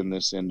started in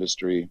this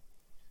industry,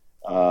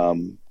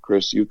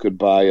 Chris, you could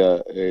buy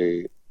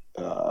a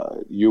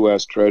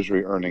U.S.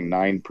 Treasury earning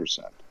 9%,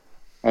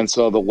 and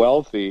so the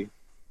wealthy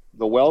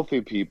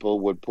people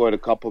would put a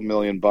couple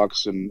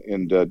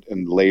 $1,000,000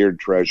 in layered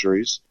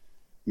treasuries,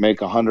 make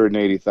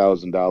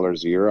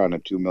 $180,000 a year on a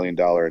 $2 million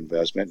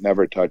investment,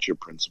 never touch your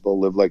principal,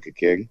 live like a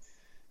king,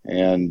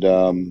 and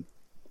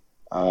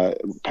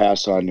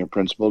pass on your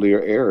principal to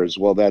your heirs.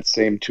 Well, that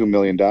same $2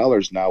 million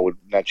now would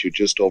net you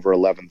just over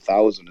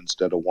 11,000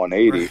 instead of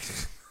 180.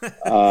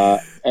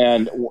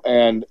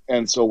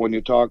 And so when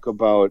you talk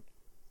about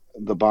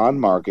the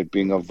bond market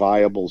being a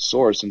viable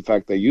source, in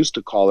fact, they used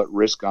to call it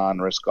risk on,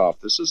 risk off.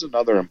 This is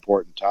another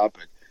important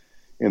topic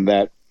in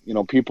that,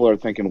 people are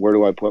thinking, where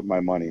do I put my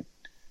money?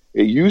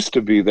 It used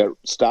to be that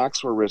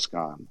stocks were risk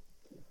on.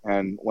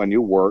 And when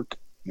you work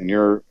in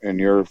your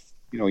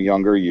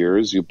younger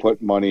years, you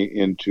put money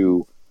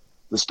into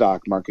the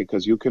stock market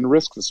because you can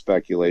risk the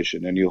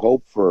speculation and you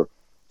hope for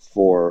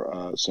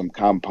some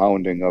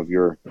compounding of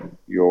your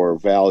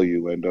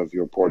value and of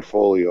your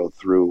portfolio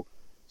through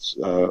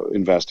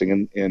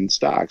investing in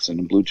stocks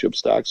and blue chip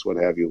stocks, what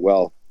have you.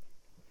 Well,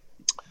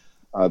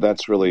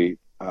 that's really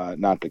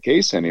not the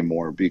case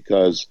anymore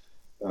because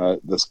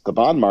the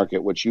bond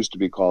market, which used to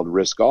be called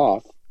risk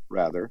off,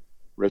 rather,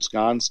 risk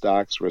on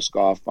stocks, risk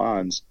off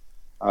bonds,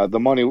 the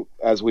money,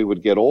 as we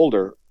would get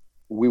older,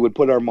 we would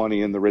put our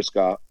money in the risk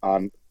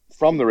on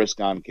from the risk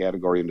on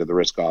category into the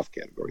risk off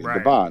category, right,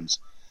 into bonds,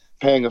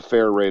 paying a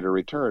fair rate of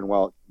return.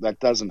 Well, that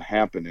doesn't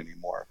happen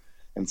anymore.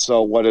 And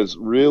so what has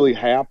really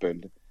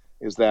happened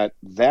is that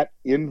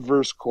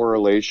inverse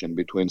correlation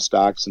between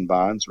stocks and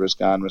bonds,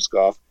 risk on, risk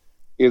off,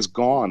 is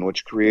gone,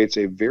 which creates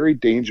a very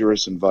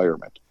dangerous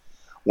environment.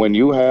 When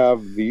you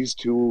have these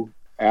two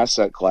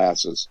asset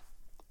classes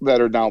that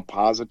are now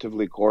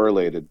positively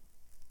correlated,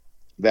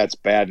 that's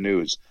bad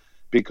news,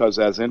 because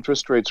as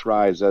interest rates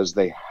rise, as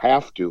they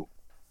have to,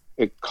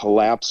 it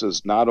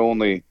collapses not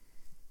only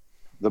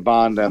the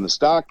bond and the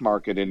stock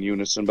market in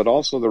unison, but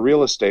also the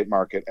real estate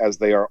market, as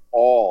they are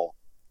all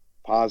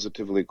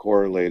positively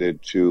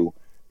correlated to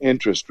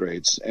interest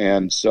rates.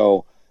 And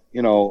so,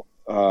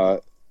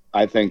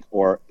 I think,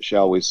 or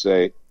shall we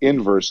say,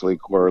 inversely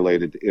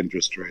correlated to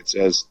interest rates.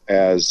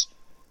 As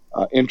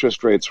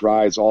interest rates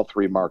rise, all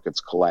three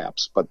markets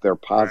collapse, but they're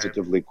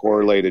positively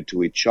correlated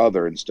to each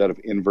other instead of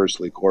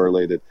inversely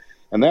correlated.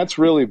 And that's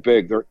really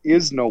big. There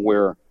is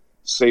nowhere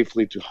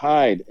safely to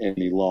hide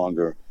any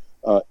longer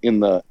in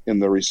the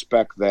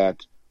respect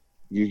that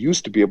you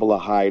used to be able to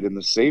hide in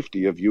the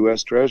safety of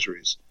U.S.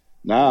 Treasuries.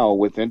 Now,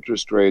 with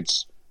interest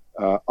rates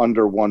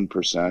under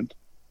 1%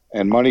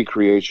 and money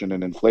creation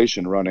and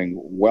inflation running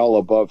well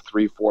above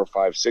 3, 4,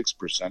 5,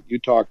 6%, you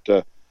talk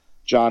to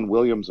John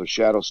Williams of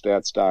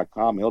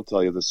shadowstats.com, he'll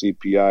tell you the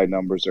CPI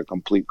numbers are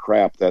complete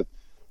crap, that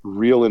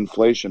real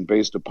inflation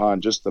based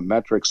upon just the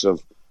metrics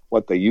of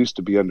what they used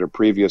to be under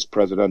previous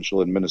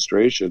presidential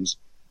administrations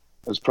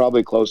is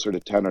probably closer to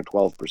 10 or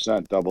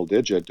 12%, double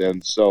digit.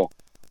 And so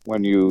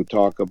when you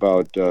talk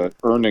about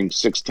earning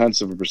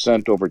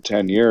 0.6% over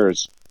 10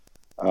 years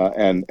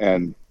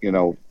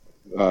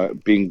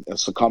being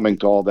succumbing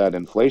to all that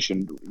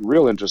inflation,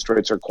 real interest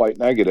rates are quite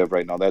negative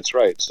right now. That's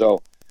right.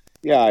 So,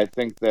 yeah, I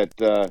think that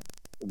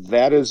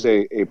that is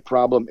a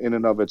problem in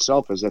and of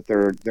itself, is that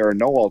there are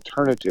no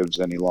alternatives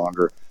any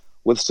longer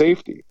with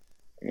safety.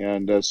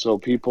 And so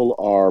people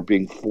are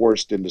being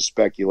forced into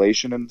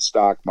speculation in the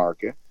stock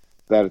market,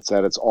 that it's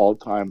at its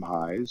all-time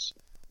highs,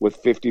 with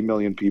 50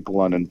 million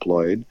people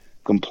unemployed,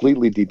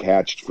 completely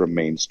detached from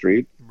Main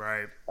Street.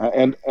 Right.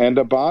 And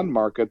a bond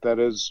market that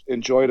has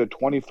enjoyed a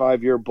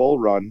 25-year bull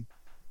run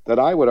that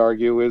I would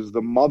argue is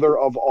the mother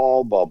of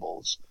all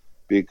bubbles,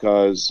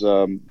 because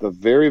the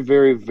very,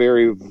 very,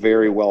 very,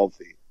 very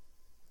wealthy,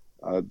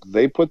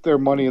 they put their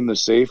money in the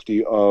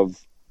safety of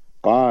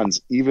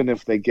bonds, even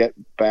if they get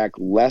back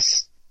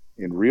less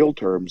in real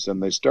terms than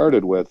they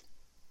started with,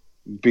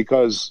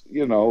 because,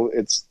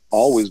 it's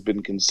always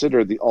been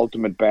considered the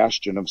ultimate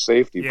bastion of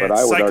safety. Yeah, But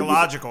it's I would argue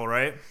psychological,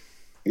 right?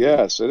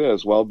 yes, it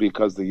is. Well,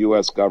 because the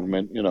U.S.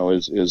 government,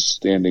 is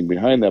standing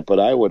behind that. But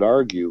I would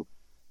argue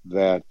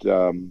that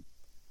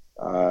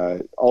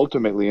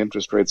ultimately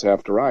interest rates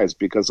have to rise,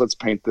 because let's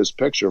paint this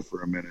picture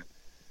for a minute.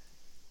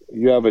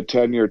 You have a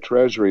 10-year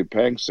Treasury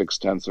paying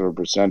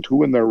 0.6%.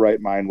 Who in their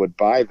right mind would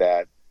buy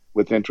that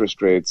with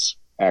interest rates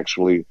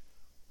actually,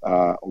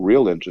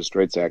 real interest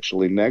rates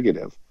actually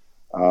negative?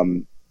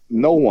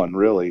 No one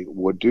really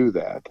would do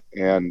that,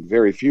 and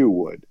very few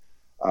would.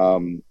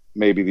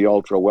 Maybe the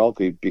ultra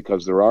wealthy,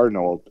 because there are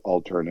no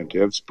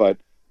alternatives, but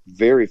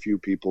very few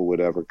people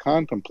would ever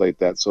contemplate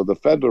that. So the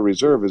Federal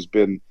Reserve has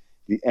been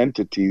the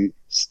entity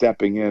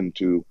stepping in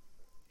to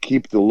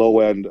keep the low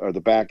end or the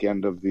back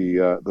end of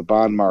the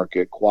bond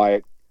market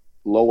quiet,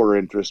 lower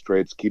interest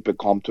rates, keep it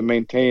calm, to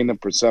maintain a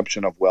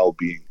perception of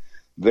well-being.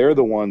 They're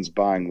the ones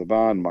buying the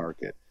bond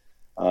market,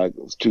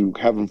 to,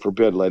 heaven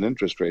forbid, let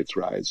interest rates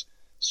rise.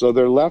 So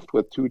they're left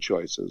with two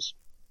choices.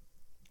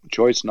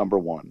 Choice number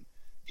one: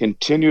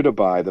 continue to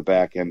buy the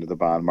back end of the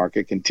bond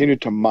market, continue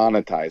to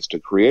monetize, to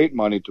create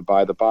money to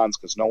buy the bonds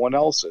because no one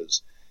else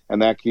is,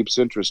 and that keeps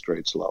interest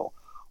rates low.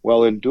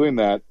 Well, in doing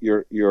that,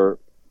 you're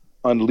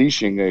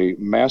unleashing a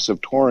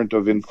massive torrent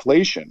of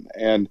inflation,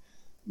 and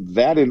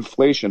that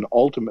inflation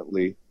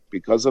ultimately,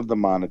 because of the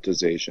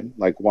monetization,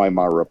 like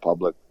Weimar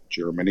Republic,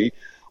 Germany,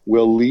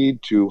 will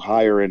lead to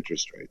higher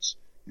interest rates.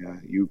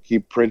 You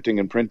keep printing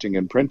and printing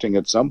and printing.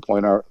 At some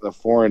point, the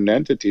foreign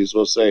entities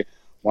will say,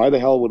 why the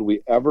hell would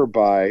we ever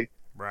buy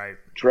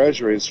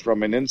treasuries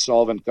from an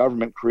insolvent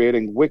government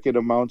creating wicked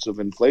amounts of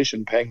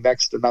inflation, paying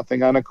next to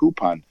nothing on a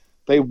coupon?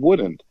 They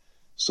wouldn't.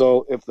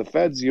 So if the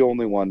Fed's the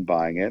only one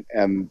buying it,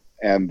 and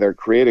they're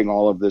creating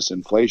all of this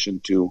inflation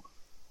to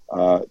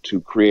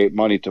create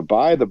money to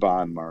buy the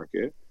bond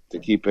market, to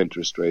keep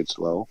interest rates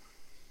low,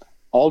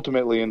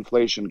 ultimately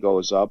inflation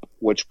goes up,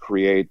 which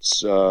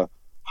creates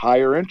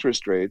higher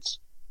interest rates,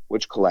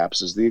 which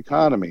collapses the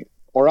economy.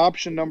 Or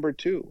option number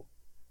two,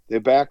 they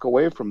back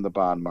away from the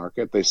bond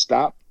market, they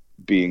stop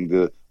being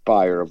the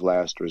buyer of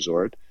last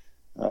resort,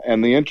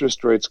 and the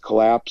interest rates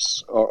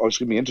collapse, or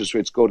excuse me, interest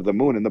rates go to the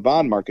moon, and the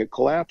bond market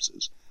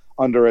collapses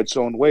under its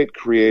own weight,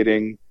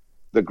 creating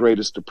the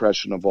greatest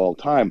depression of all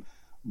time.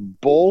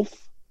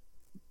 Both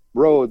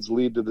roads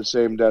lead to the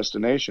same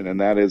destination, and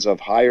that is of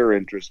higher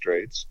interest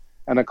rates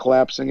and a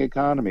collapsing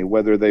economy,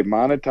 whether they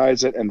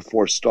monetize it and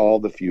forestall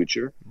the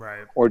future,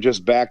 or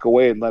just back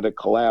away and let it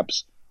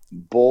collapse.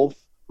 Both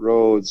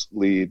roads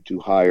lead to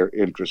higher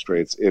interest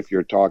rates if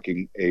you're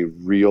talking a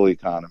real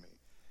economy.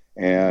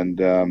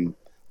 And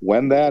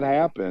when that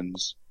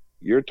happens,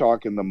 you're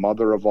talking the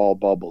mother of all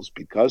bubbles,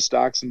 because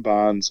stocks and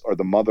bonds are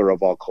the mother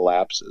of all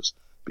collapses.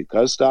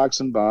 Because stocks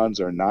and bonds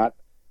are not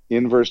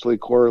inversely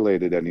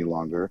correlated any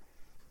longer,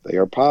 they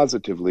are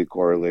positively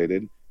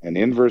correlated and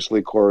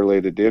inversely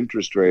correlated to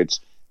interest rates.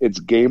 It's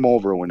game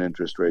over when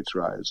interest rates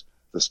rise.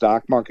 The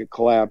stock market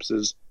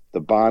collapses,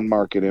 the bond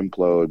market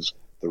implodes,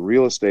 the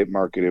real estate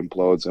market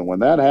implodes. And when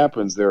that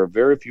happens, there are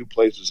very few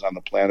places on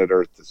the planet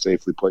Earth to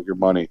safely put your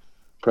money,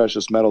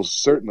 precious metals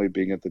certainly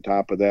being at the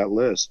top of that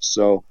list.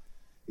 So,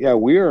 yeah,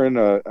 we are in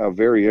a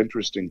very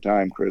interesting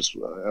time, Chris,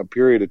 a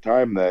period of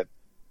time that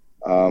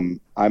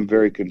I'm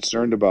very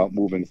concerned about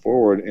moving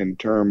forward in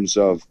terms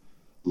of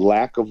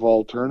lack of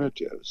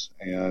alternatives.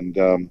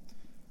 And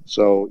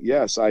so,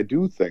 yes, I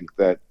do think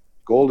that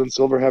gold and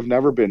silver have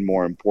never been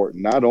more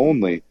important. Not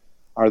only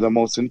are the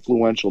most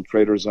influential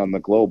traders on the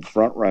globe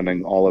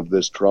front-running all of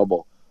this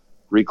trouble,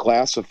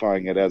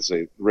 reclassifying it as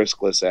a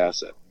riskless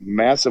asset,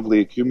 massively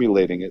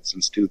accumulating it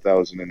since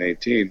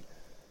 2018,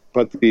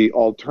 but the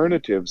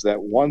alternatives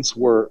that once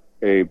were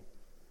a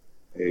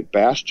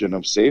bastion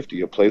of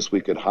safety, a place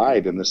we could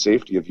hide in the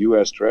safety of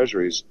U.S.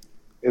 treasuries,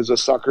 is a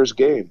sucker's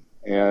game.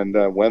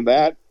 And when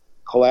that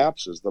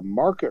collapses, the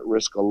market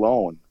risk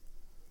alone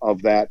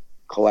of that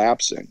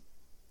collapsing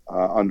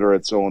under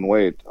its own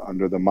weight,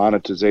 under the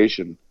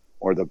monetization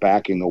or the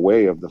backing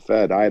away of the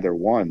Fed, either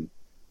one,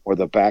 or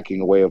the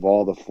backing away of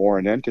all the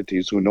foreign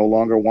entities who no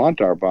longer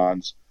want our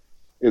bonds,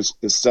 is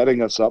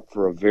setting us up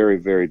for a very,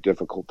 very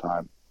difficult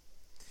time.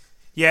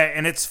 Yeah,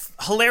 and it's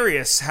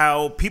hilarious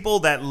how people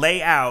that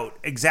lay out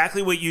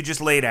exactly what you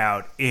just laid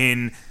out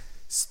in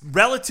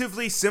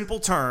relatively simple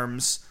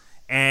terms,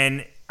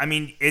 and I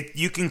mean,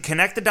 you can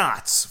connect the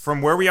dots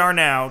from where we are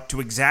now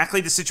to exactly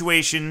the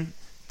situation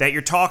that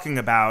you're talking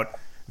about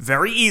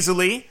very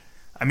easily.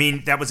 I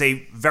mean, that was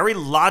a very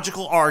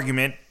logical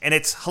argument, and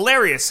it's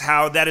hilarious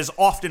how that is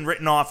often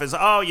written off as,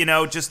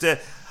 just a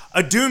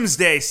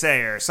doomsday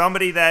sayer,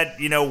 somebody that,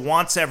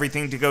 wants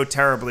everything to go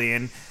terribly.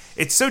 And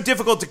it's so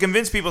difficult to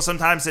convince people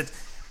sometimes that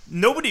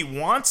nobody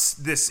wants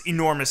this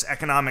enormous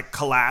economic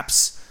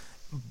collapse,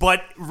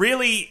 but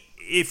really,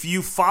 if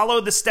you follow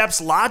the steps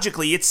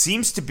logically, it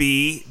seems to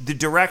be the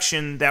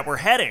direction that we're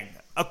heading.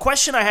 A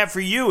question I have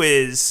for you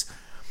is,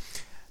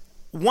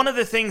 one of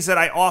the things that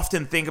I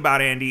often think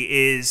about, Andy,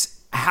 is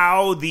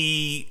how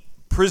the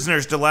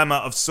prisoner's dilemma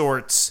of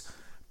sorts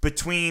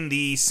between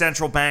the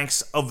central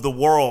banks of the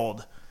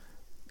world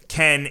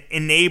can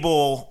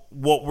enable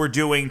what we're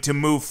doing to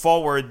move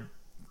forward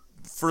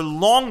for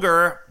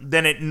longer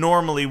than it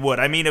normally would.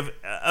 I mean,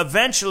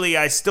 eventually,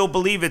 I still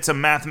believe it's a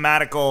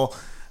mathematical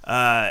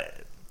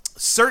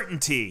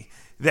certainty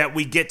that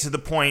we get to the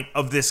point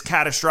of this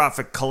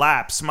catastrophic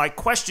collapse. My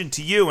question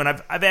to you, and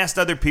I've asked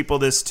other people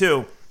this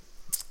too,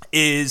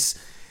 is,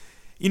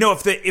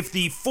 if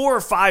the 4 or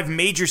 5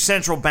 major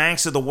central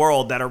banks of the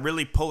world that are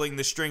really pulling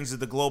the strings of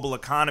the global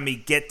economy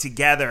get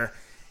together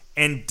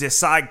and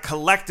decide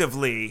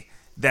collectively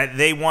that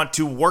they want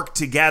to work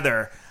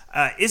together,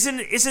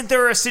 isn't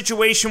there a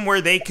situation where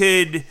they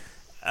could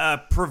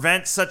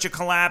prevent such a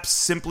collapse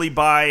simply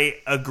by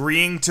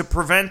agreeing to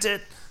prevent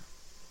it?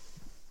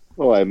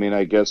 Well, I mean,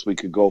 I guess we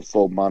could go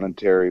full modern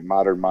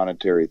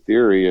monetary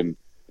theory and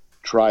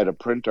try to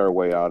print our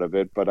way out of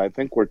it, but I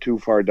think we're too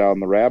far down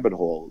the rabbit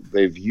hole.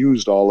 They've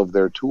used all of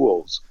their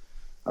tools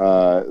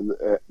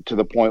to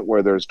the point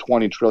where there's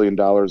 $20 trillion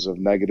of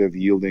negative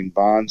yielding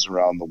bonds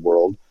around the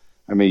world.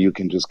 I mean, you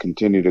can just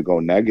continue to go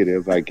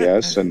negative, I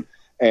guess,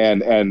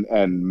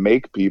 and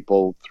make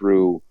people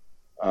through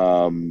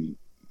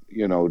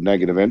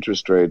negative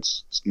interest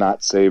rates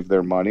not save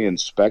their money and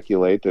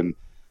speculate and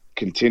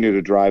continue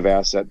to drive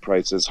asset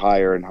prices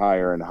higher and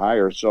higher and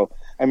higher. So,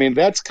 I mean,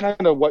 that's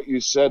kind of what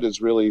you said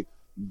has really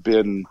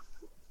been,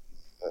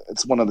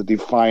 it's one of the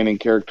defining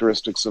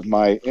characteristics of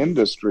my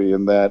industry,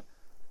 in that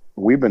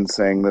we've been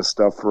saying this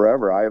stuff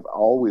forever. I've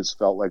always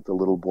felt like the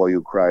little boy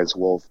who cries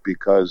wolf,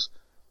 because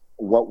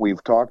what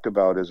we've talked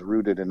about is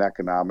rooted in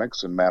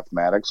economics and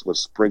mathematics with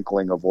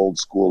sprinkling of old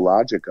school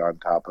logic on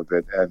top of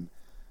it, and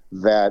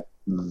that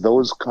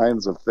those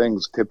kinds of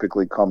things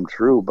typically come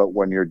true. But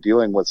when you're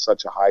dealing with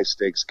such a high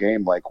stakes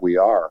game like we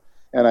are,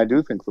 and I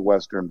do think the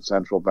Western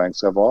central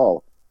banks have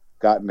all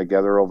gotten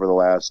together over the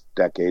last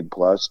decade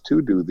plus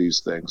to do these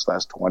things,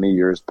 last 20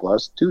 years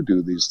plus to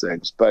do these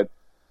things, but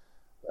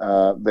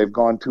they've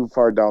gone too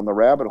far down the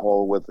rabbit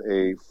hole with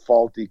a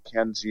faulty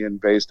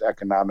Keynesian-based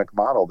economic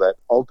model that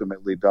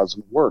ultimately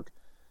doesn't work.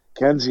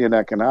 Keynesian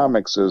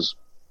economics is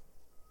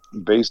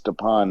based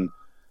upon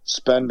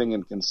spending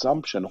and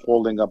consumption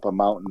holding up a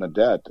mountain of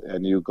debt,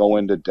 and you go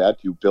into debt,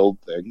 you build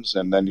things,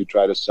 and then you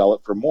try to sell it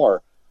for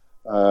more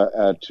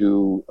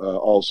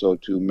also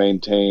to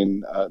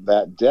maintain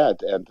that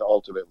debt and to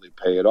ultimately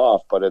pay it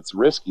off. But it's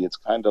risky. It's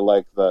kind of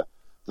like the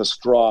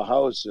straw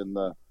house in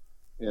the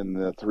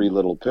Three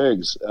Little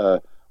Pigs,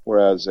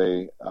 whereas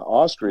a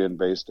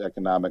Austrian-based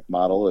economic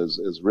model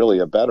is really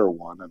a better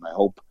one. And I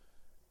hope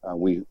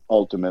we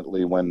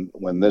ultimately,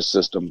 when this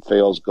system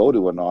fails, go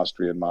to an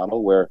Austrian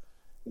model where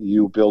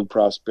you build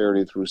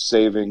prosperity through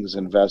savings,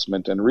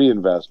 investment, and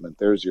reinvestment.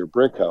 There's your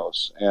brick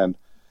house. And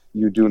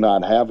you do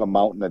not have a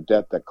mountain of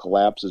debt that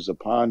collapses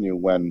upon you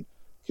when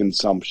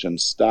consumption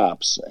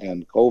stops.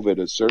 And COVID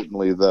is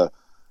certainly the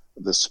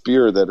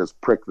spear that has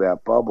pricked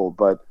that bubble.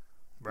 But,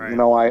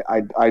 right.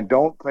 I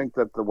don't think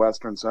that the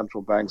Western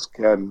central banks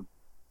can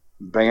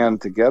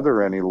band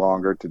together any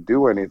longer to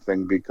do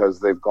anything, because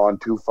they've gone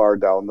too far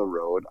down the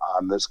road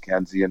on this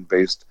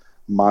Keynesian-based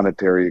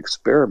monetary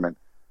experiment.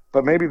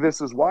 But maybe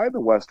this is why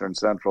the Western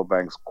central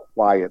banks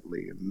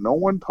quietly, no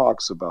one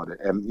talks about it.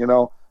 And,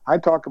 I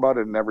talk about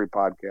it in every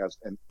podcast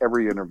and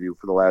every interview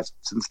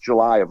since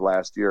July of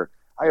last year.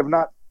 I have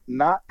not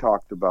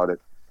talked about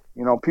it.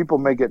 People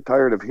may get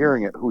tired of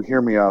hearing it who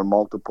hear me on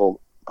multiple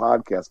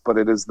podcasts, but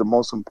it is the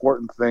most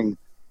important thing,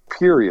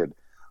 period.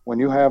 When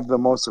you have the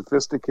most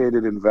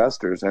sophisticated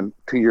investors, and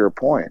to your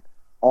point,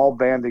 all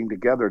banding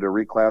together to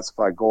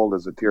reclassify gold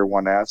as a tier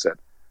 1 asset,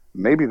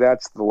 maybe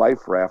that's the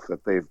life raft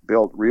that they've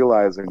built,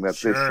 realizing that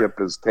This ship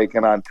has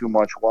taken on too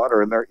much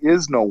water and there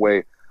is no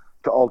way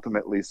to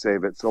ultimately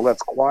save it. So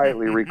let's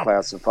quietly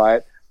reclassify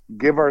it,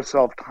 give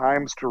ourselves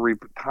time to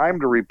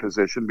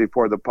reposition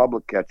before the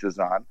public catches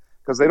on,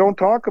 because they don't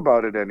talk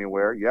about it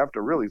anywhere. You have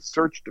to really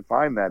search to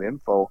find that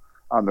info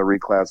on the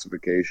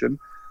reclassification.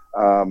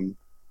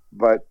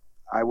 But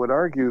I would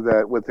argue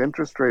that with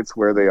interest rates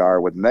where they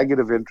are, with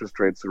negative interest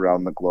rates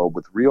around the globe,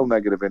 with real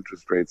negative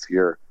interest rates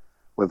here,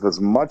 with as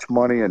much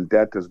money and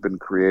debt has been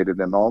created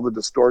and all the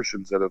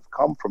distortions that have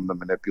come from the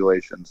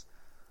manipulations,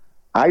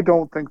 I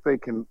don't think they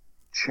can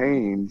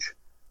change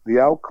the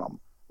outcome.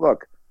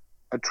 Look,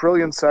 1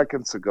 trillion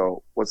seconds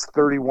ago was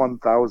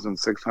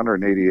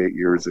 31,688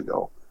 years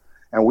ago.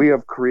 And we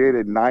have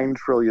created $9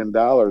 trillion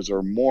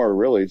or more,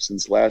 really,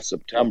 since last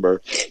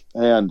September.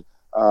 And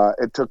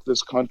it took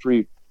this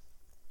country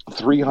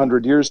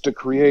 300 years to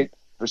create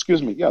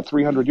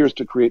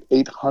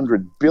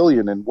 800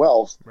 billion in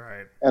wealth.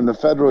 Right. And the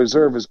Federal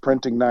Reserve is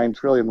printing 9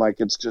 trillion like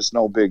it's just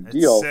no big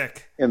deal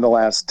in the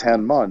last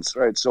 10 months.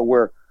 Right.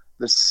 So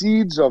the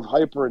seeds of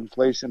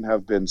hyperinflation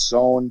have been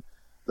sown.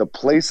 The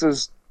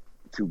places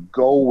to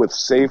go with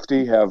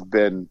safety have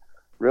been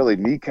really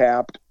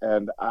kneecapped.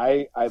 And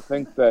I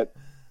think that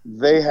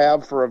they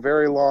have for a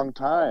very long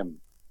time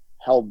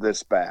held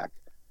this back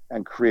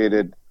and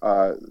created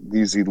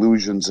these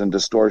illusions and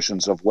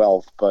distortions of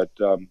wealth. But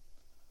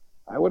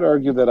I would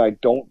argue that I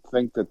don't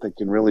think that they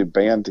can really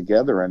band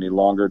together any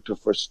longer to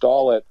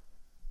forestall it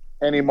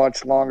any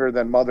much longer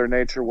than Mother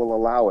Nature will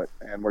allow it.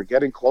 And we're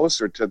getting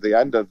closer to the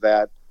end of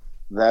that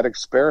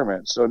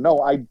experiment. So no,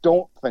 I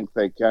don't think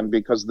they can,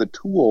 because the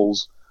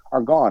tools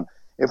are gone.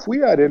 If we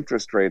had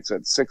interest rates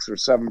at 6 or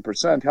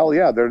 7%, hell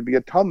yeah, there'd be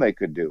a ton they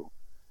could do.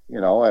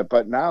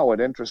 But now at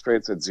interest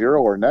rates at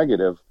zero or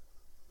negative,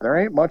 there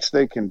ain't much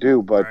they can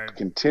do but Right.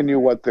 continue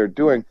what they're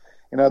doing.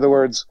 In other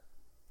words,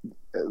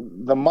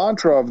 the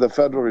mantra of the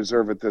Federal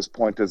Reserve at this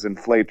point is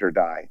inflate or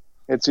die.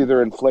 It's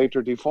either inflate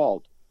or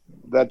default.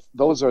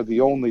 Those are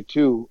the only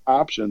two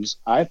options,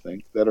 I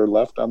think, that are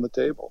left on the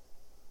table.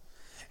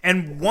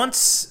 And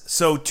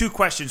two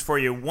questions for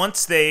you.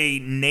 Once they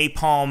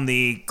napalm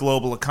the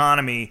global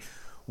economy,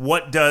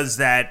 what does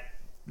that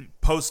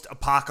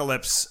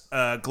post-apocalypse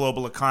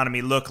global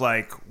economy look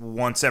like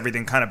once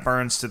everything kind of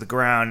burns to the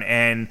ground?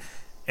 And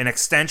an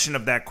extension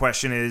of that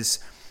question is,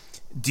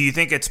 do you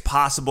think it's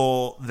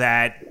possible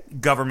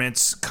that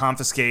governments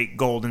confiscate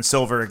gold and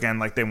silver again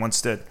like they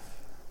once did?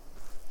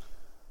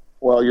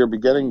 Well, you're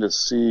beginning to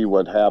see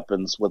what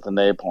happens with the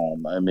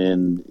napalm. I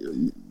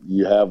mean,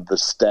 you have the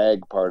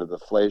stag part of the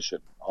inflation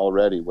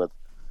already with,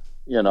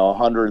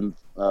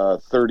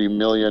 130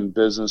 million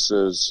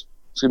businesses,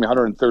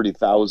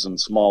 130,000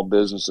 small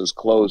businesses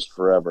closed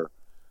forever.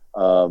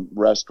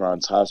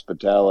 Restaurants,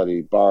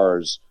 hospitality,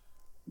 bars,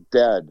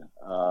 dead.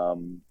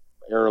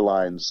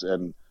 Airlines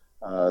and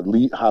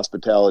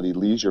hospitality,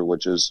 leisure,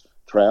 which is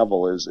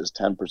travel, is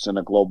 10%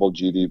 of global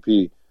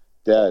GDP,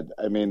 dead.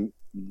 I mean,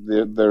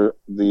 the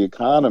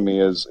economy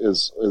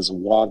is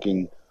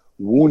walking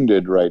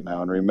wounded right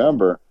now. And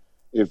remember,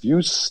 if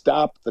you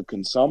stop the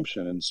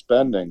consumption and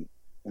spending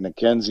in a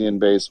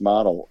Keynesian-based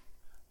model,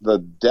 the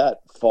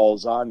debt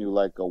falls on you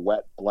like a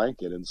wet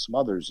blanket and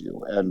smothers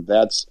you. And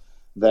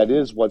that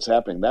is what's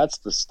happening. That's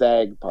the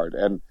stag part.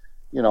 And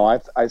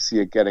I see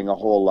it getting a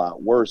whole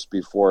lot worse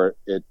before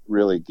it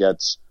really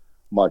gets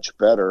much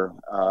better.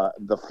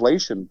 The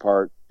inflation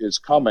part is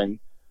coming.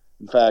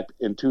 In fact,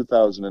 in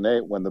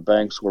 2008, when the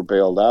banks were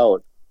bailed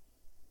out,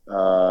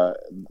 all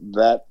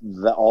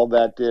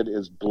that did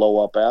is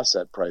blow up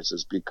asset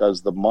prices,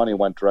 because the money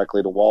went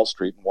directly to Wall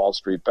Street and Wall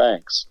Street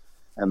banks,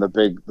 and the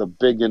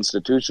big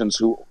institutions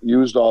who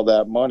used all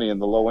that money and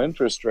the low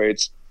interest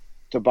rates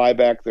to buy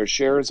back their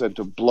shares and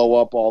to blow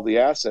up all the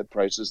asset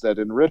prices that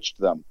enriched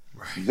them.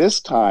 Right. This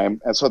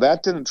time, and so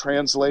that didn't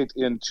translate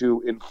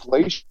into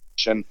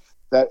inflation,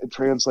 that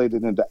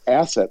translated into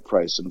asset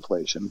price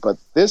inflation. But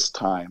this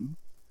time,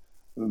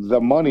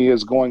 the money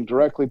is going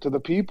directly to the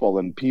people,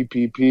 and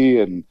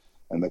PPP and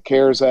the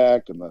CARES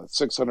Act and the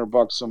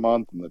 $600 a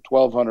month and the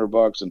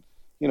 $1,200, and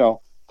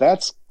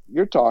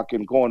you're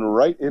talking going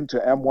right into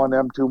M1,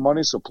 M2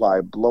 money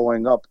supply,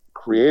 blowing up,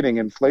 creating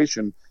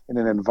inflation in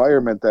an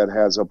environment that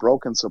has a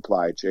broken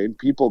supply chain,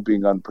 people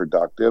being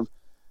unproductive.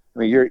 I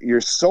mean,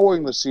 you're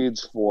sowing the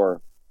seeds for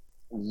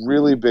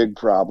really big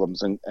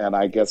problems, and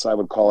I guess I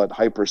would call it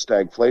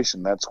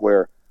hyperstagflation. That's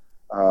where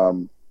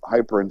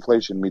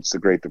hyperinflation meets the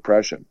Great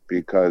Depression,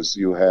 because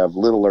you have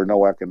little or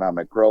no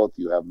economic growth,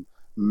 you have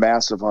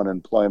massive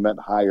unemployment,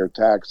 higher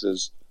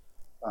taxes,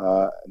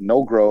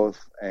 no growth,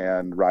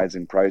 and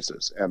rising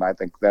prices. And I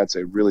think that's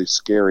a really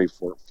scary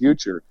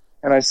future,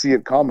 and I see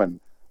it coming.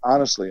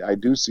 Honestly, I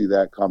do see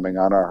that coming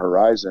on our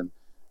horizon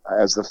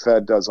as the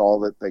Fed does all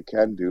that they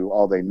can do,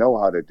 all they know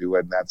how to do,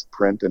 and that's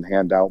print and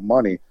hand out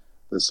money,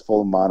 this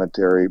full modern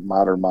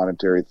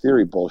monetary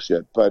theory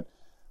bullshit. But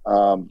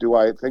do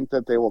I think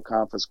that they will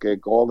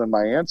confiscate gold? And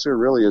my answer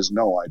really is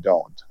no, I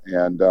don't.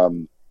 And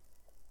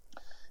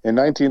in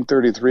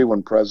 1933,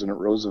 when President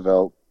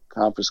Roosevelt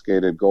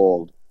confiscated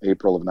gold,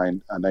 April of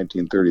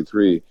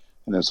 1933,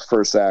 in his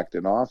first act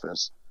in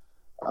office,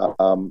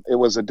 it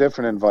was a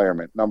different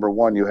environment. Number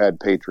one, you had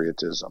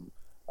patriotism.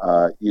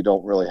 You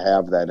don't really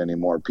have that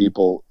anymore.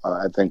 People,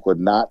 I think, would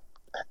not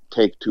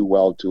take too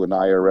well to an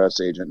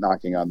IRS agent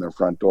knocking on their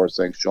front door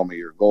saying, "Show me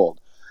your gold,"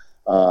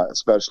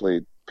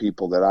 especially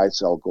people that I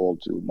sell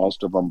gold to.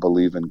 Most of them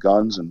believe in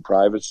guns and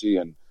privacy,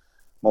 and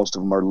most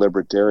of them are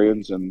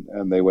libertarians,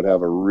 and they would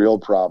have a real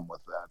problem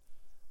with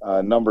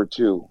that. Number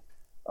two,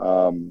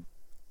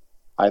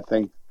 I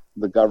think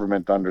the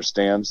government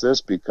understands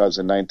this, because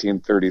in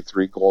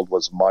 1933, gold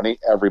was money.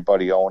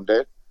 Everybody owned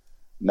it.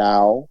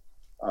 Now,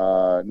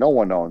 no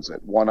one owns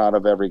it. One out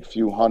of every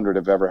few hundred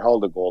have ever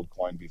held a gold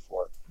coin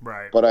before.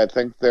 Right. But I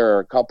think there are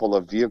a couple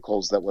of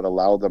vehicles that would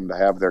allow them to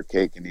have their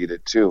cake and eat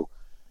it too.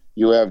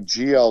 You have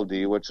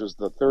GLD, which is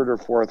the third or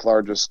fourth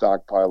largest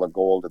stockpile of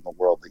gold in the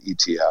world, the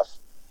ETF.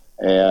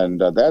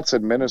 And that's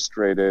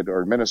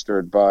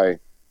administered by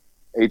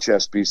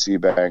HSBC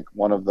Bank,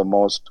 one of the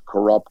most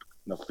corrupt,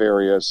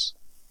 nefarious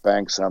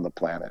banks on the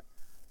planet.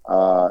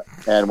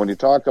 And when you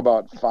talk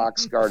about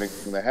fox guarding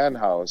the hen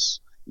house,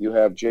 you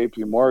have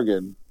JP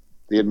Morgan,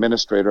 the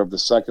administrator of the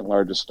second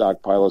largest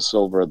stockpile of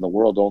silver in the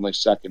world, only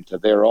second to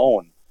their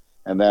own,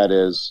 and that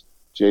is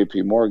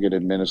JP Morgan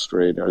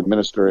administering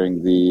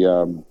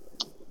the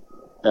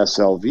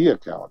SLV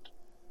account.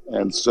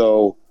 And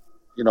so,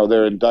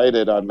 they're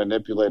indicted on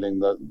manipulating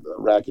the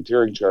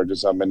racketeering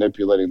charges on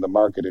manipulating the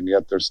market, and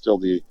yet they're still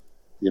the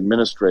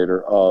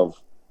administrator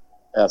of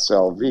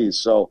SLV.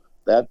 So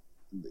That,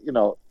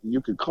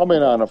 you could come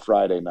in on a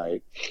Friday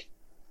night.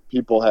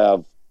 People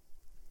have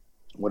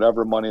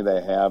whatever money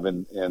they have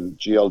in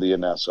GLD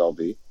and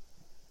SLV.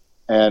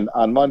 And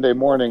on Monday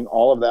morning,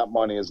 all of that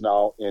money is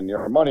now in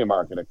your money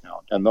market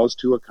account. And those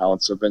two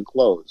accounts have been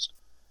closed.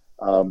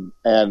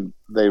 And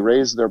they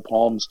raise their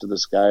palms to the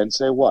sky and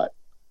say, what?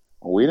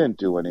 Well, we didn't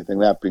do anything,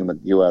 that being the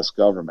U.S.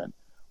 government.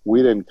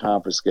 We didn't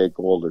confiscate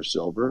gold or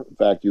silver. In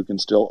fact, you can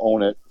still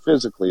own it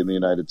physically in the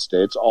United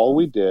States. All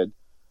we did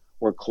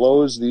were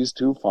close these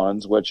two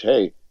funds, which,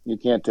 hey, you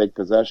can't take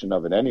possession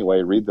of it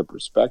anyway. Read the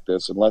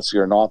prospectus unless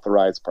you're an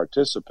authorized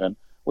participant,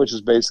 which is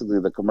basically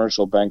the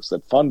commercial banks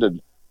that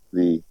funded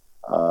the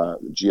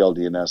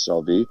GLD and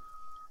SLV.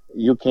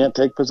 You can't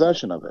take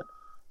possession of it.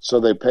 So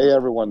they pay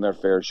everyone their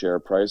fair share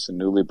price in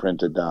newly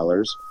printed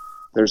dollars.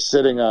 They're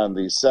sitting on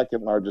the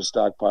second largest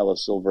stockpile of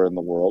silver in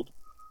the world,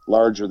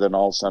 larger than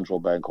all central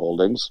bank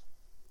holdings,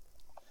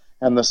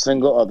 and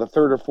the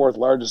third or fourth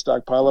largest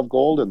stockpile of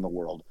gold in the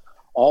world.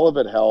 All of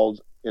it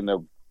held in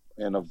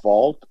a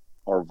vault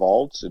or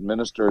vaults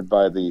administered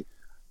by the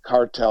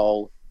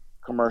cartel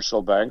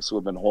commercial banks who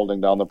have been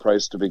holding down the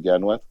price to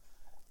begin with.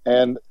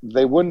 And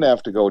they wouldn't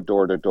have to go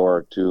door to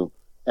door to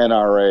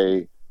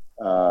NRA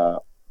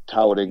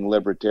touting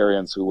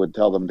libertarians who would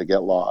tell them to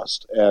get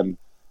lost. And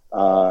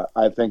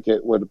I think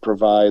it would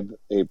provide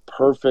a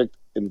perfect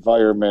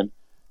environment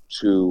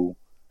to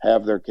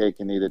have their cake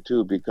and eat it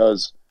too,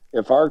 because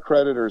if our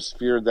creditors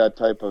feared that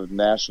type of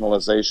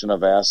nationalization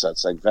of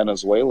assets, like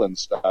Venezuelan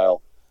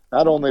style,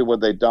 not only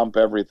would they dump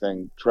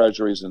everything,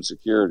 treasuries and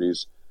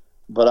securities,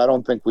 but I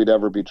don't think we'd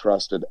ever be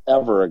trusted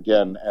ever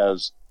again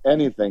as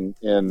anything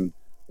in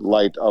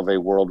light of a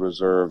world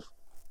reserve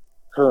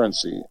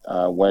currency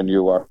when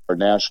you are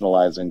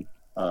nationalizing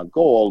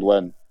gold,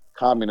 when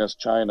communist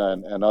China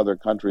and other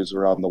countries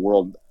around the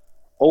world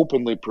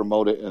openly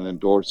promote it and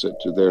endorse it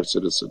to their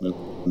citizens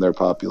and their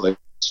population.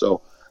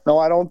 So, no,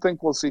 I don't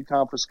think we'll see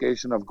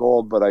confiscation of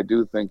gold, but I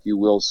do think you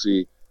will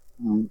see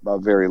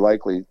very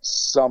likely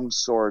some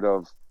sort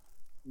of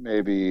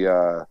maybe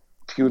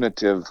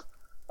punitive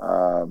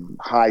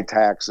high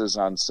taxes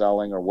on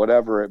selling or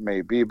whatever it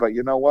may be. But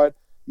you know what?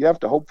 You have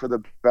to hope for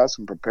the best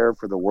and prepare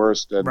for the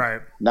worst, and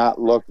right. not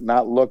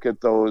look at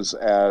those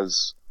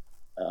as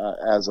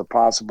a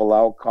possible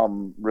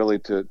outcome really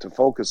to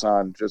focus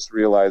on. Just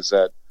realize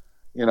that,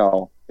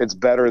 it's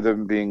better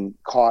than being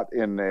caught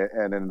in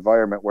an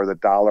environment where the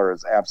dollar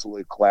is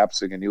absolutely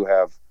collapsing and you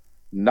have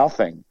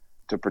nothing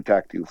to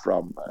protect you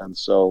from. And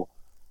so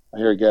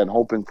here again,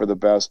 hoping for the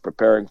best,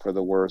 preparing for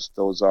the worst,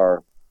 those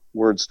are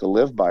words to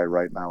live by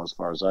right now as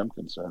far as I'm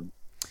concerned.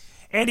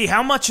 Andy,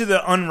 how much of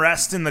the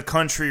unrest in the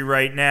country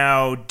right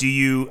now do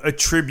you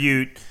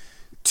attribute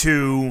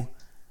to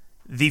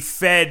the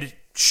Fed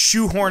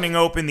shoehorning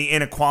open the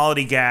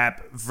inequality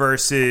gap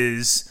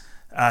versus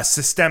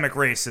systemic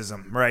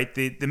racism, right?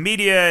 The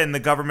media and the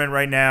government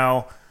right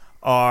now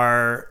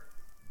are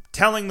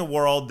telling the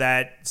world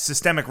that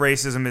systemic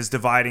racism is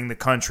dividing the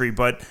country.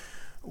 But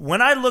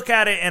when I look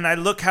at it and I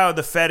look how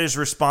the Fed is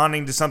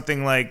responding to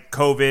something like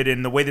COVID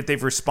and the way that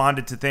they've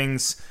responded to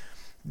things,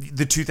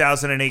 the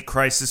 2008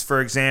 crisis,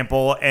 for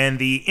example, and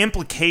the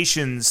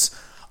implications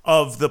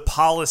of the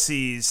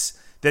policies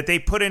that they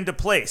put into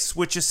place,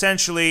 which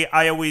essentially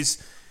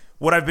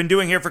what I've been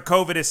doing here for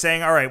COVID is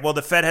saying, all right, well,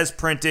 the Fed has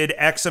printed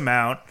X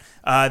amount.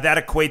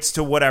 That equates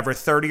to whatever,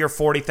 $30,000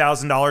 or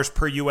 $40,000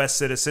 per U.S.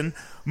 citizen.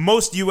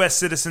 Most U.S.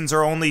 citizens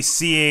are only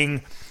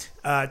seeing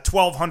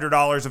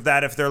 $1,200 of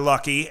that if they're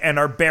lucky, and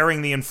are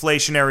bearing the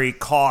inflationary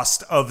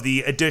cost of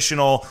the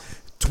additional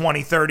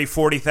 $20,000,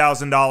 $30,000,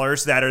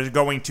 $40,000 that are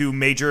going to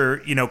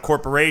major,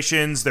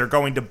 corporations. They're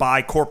going to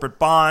buy corporate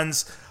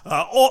bonds.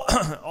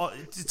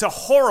 It's a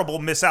horrible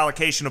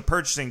misallocation of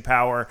purchasing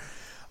power.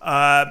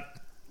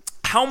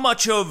 How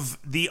much of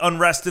the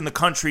unrest in the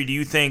country do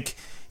you think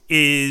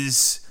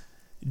is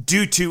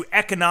due to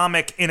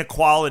economic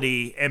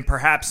inequality, and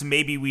perhaps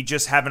maybe we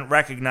just haven't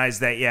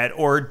recognized that yet?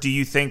 Or do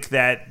you think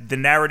that the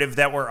narrative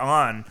that we're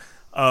on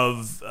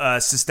of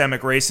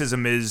systemic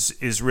racism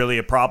is really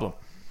a problem?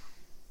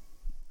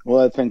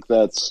 Well, I think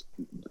that's,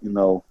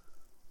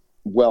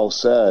 well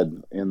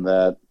said, in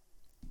that,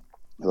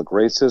 look,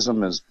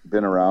 racism has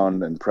been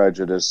around and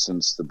prejudice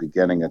since the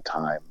beginning of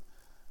time.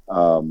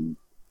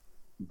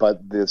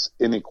 But this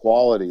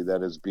inequality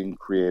that is being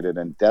created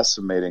and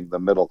decimating the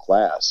middle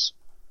class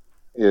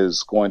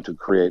is going to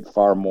create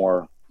far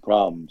more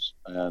problems.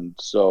 And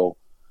so,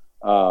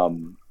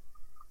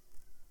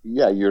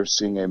 you're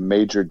seeing a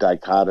major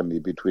dichotomy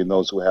between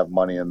those who have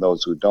money and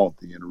those who don't.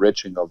 The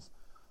enriching of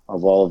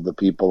all of the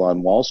people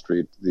on Wall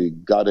Street, the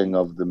gutting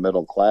of the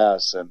middle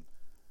class, and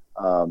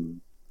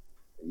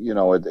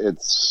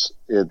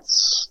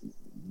it's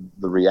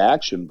the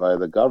reaction by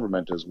the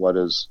government is what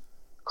is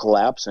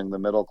collapsing the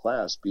middle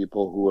class.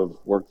 People who have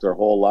worked their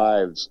whole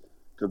lives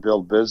to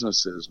build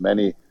businesses,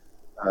 many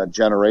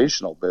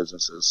generational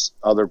businesses,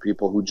 other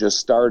people who just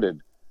started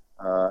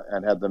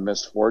and had the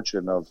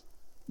misfortune of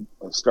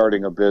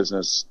starting a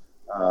business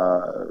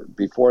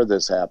before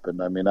this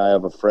happened. I mean, I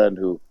have a friend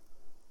who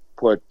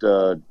put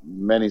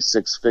many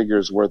six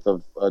figures worth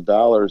of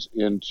dollars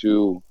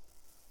into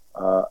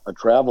a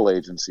travel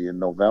agency in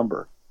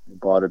November. He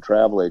bought a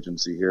travel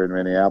agency here in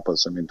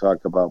Minneapolis. I mean,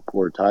 talk about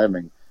poor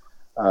timing.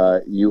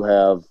 You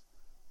have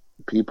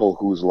people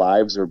whose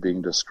lives are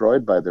being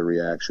destroyed by the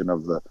reaction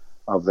of the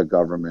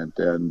government,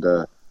 and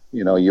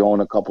you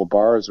own a couple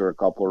bars or a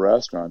couple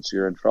restaurants,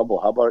 you're in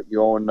trouble. How about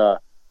you own a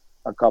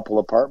couple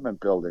apartment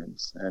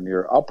buildings and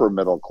you're upper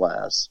middle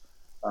class?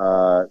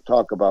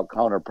 Talk about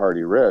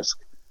counterparty risk.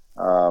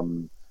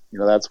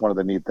 That's one of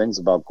the neat things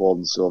about gold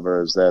and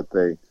silver is that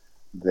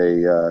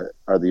they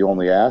are the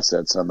only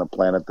assets on the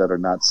planet that are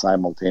not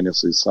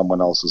simultaneously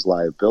someone else's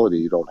liability.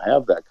 You don't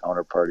have that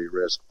counterparty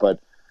risk. But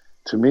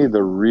to me,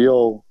 the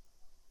real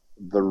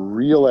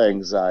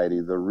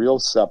anxiety, the real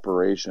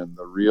separation,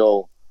 the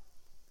real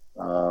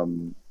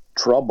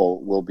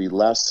trouble will be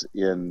less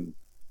in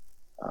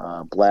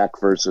black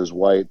versus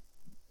white,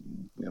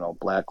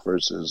 black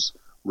versus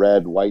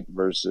red, white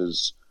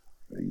versus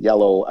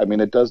yellow. I mean,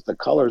 the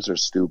colors are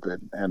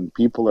stupid and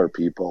people are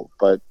people,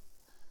 but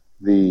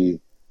the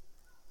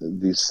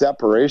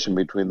separation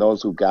between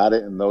those who got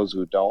it and those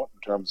who don't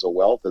in terms of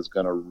wealth is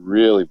going to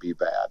really be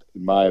bad,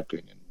 in my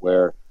opinion,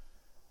 where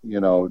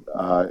you're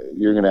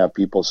going to have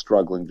people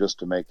struggling just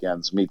to make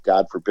ends meet.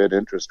 God forbid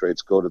interest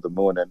rates go to the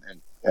moon,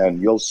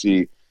 and you'll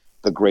see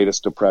the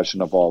greatest depression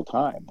of all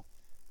time.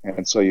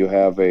 And so you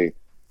have a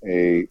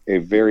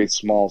very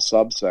small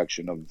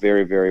subsection of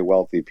very, very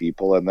wealthy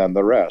people, and then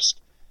the rest.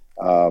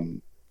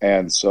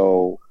 And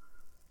so,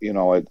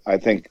 I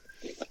think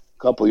a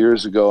couple of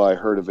years ago, I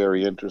heard a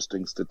very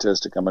interesting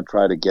statistic. I'm going to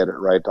try to get it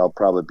right. I'll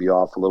probably be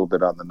off a little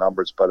bit on the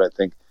numbers, but I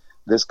think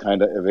this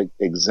kind of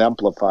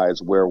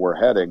exemplifies where we're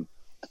heading.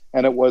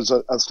 And it was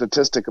a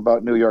statistic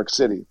about New York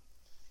City.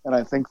 And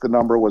I think the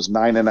number was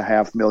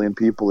 9.5 million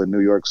people in New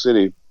York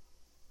City,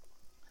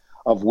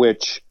 of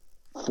which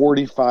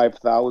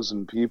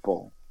 45,000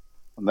 people,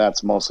 and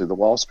that's mostly the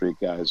Wall Street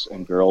guys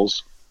and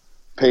girls,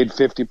 paid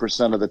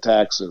 50% of the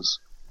taxes.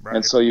 Right.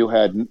 And so you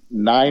had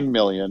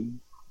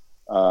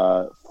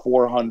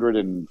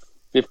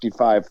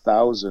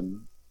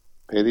 9,455,000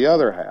 pay the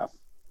other half.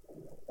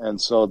 And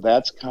so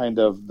that's kind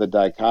of the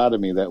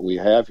dichotomy that we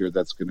have here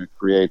that's going to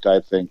create,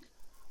 I think,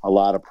 a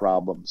lot of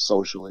problems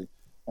socially.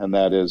 And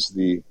that is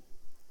the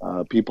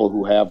people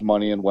who have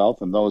money and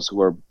wealth and those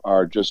who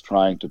are just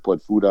trying to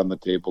put food on the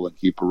table and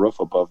keep a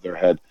roof above their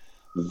head.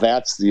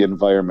 That's the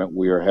environment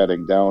we are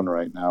heading down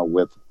right now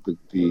with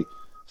the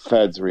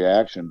Fed's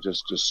reaction,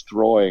 just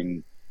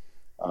destroying,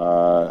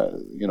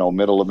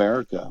 middle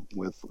America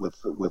with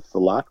the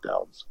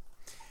lockdowns.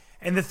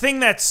 And the thing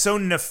that's so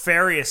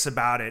nefarious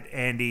about it,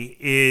 Andy,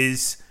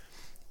 is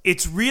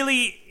it's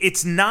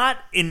not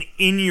an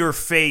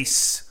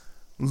in-your-face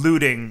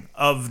looting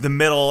of the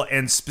middle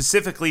and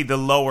specifically the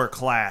lower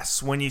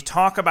class. When you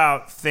talk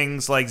about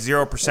things like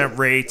 0%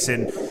 rates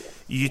and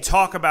you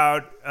talk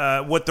about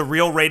what the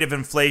real rate of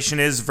inflation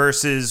is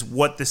versus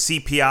what the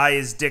CPI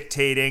is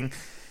dictating,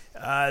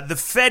 the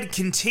Fed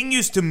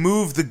continues to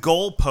move the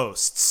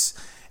goalposts.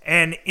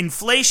 And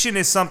inflation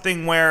is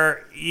something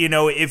where,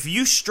 if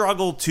you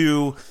struggle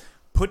to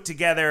put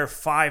together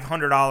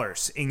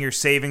 $500 in your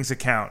savings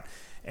account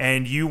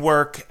and you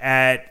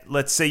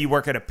let's say you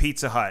work at a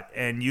Pizza Hut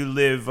and you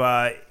live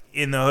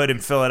in the hood in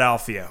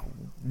Philadelphia,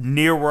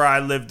 near where I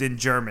lived in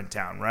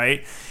Germantown,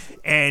 right?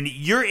 And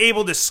you're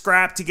able to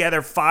scrap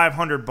together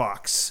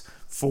 $500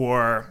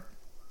 for,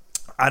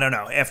 I don't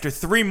know, after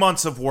 3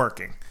 months of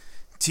working.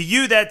 To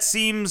you, that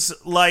seems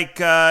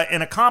like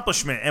an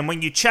accomplishment. And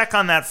when you check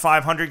on that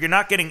 $500, you're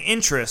not getting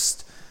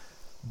interest.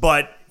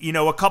 But,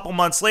 a couple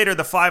months later,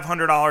 the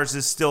 $500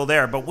 is still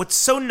there. But what's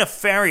so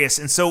nefarious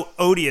and so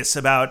odious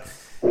about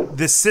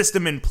the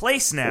system in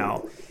place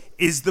now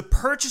is the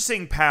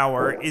purchasing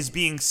power is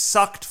being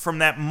sucked from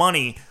that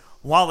money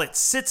while it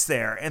sits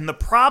there. And the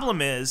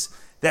problem is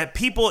that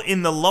people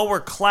in the lower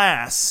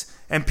class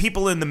and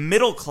people in the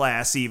middle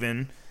class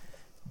even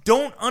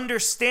don't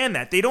understand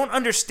that. They don't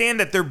understand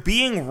that they're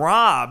being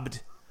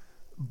robbed,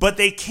 but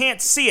they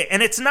can't see it.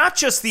 And it's not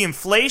just the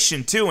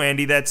inflation, too,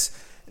 Andy, that's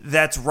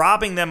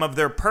robbing them of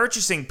their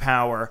purchasing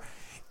power.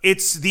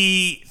 It's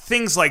the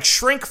things like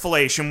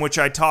shrinkflation, which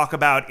I talk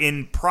about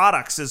in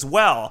products as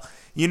well.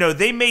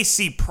 They may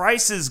see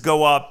prices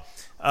go up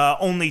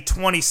only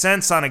 20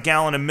 cents on a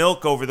gallon of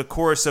milk over the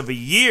course of a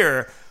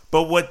year,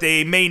 but what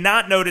they may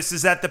not notice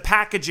is that the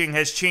packaging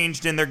has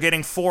changed and they're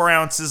getting 4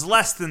 ounces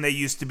less than they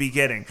used to be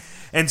getting.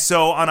 And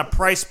so on a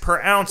price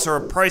per ounce or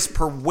a price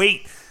per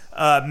weight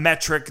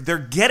metric, they're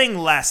getting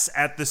less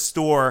at the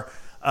store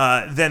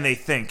than they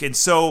think. And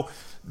so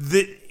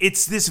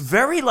it's this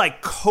very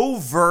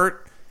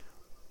covert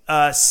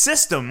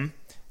system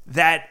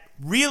that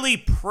really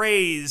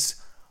preys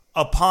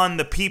upon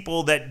the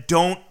people that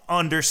don't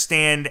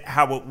understand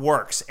how it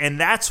works. And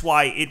that's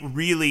why it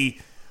really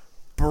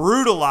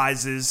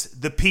brutalizes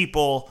the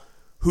people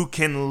who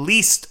can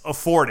least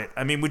afford it.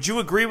 I mean, would you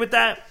agree with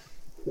that?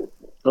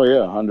 Oh,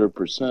 yeah,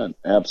 100%.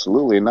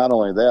 Absolutely. Not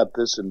only that,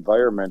 this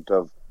environment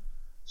of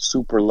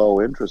super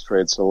low interest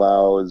rates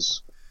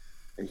allows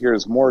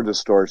here's more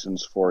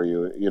distortions for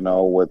you.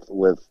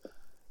 With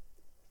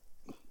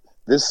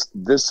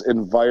this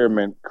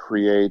environment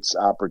creates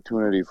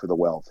opportunity for the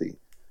wealthy,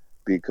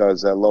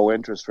 because at low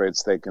interest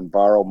rates they can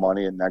borrow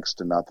money at next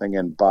to nothing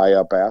and buy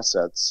up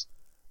assets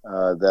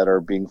that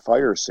are being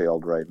fire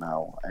saled right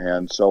now.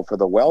 And so for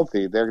the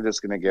wealthy, they're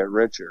just going to get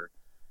richer.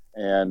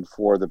 And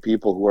for the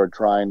people who are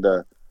trying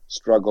to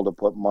struggle to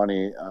put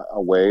money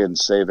away and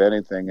save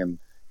anything, and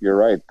you're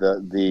right,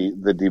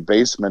 the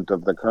debasement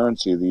of the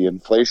currency, the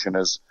inflation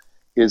is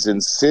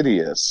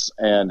insidious,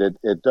 and it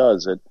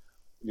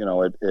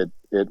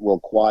will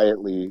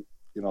quietly,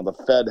 the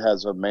Fed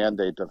has a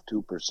mandate of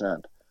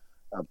 2%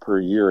 per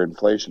year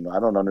inflation. I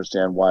don't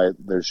understand why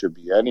there should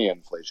be any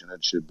inflation.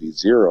 It should be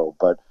zero,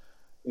 but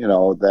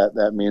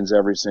that means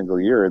every single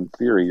year, in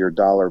theory, your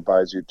dollar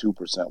buys you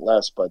 2%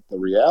 less. But the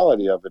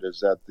reality of it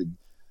is that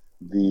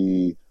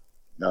the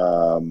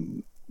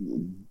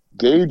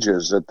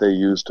gauges that they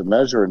use to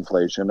measure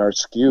inflation are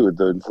skewed.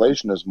 The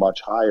inflation is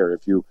much higher.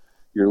 If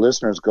your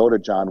listeners go to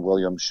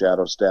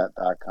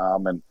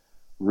JohnWilliamsShadowstat.com and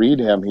read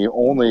him,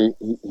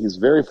 he's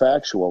very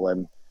factual,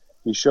 and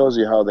he shows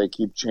you how they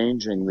keep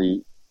changing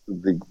the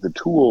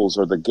tools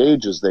or the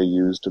gauges they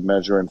use to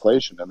measure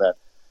inflation, and that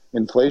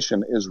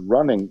inflation is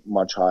running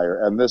much higher.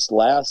 And this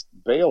last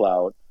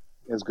bailout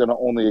is going to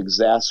only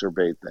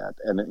exacerbate that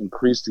and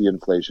increase the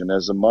inflation,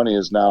 as the money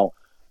is now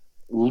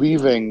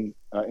leaving,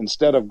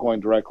 instead of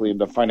going directly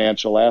into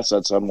financial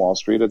assets on Wall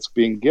Street, it's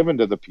being given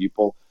to the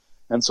people.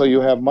 And so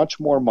you have much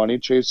more money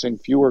chasing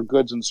fewer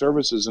goods and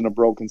services in a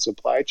broken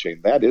supply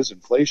chain. That is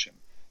inflation,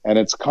 and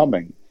it's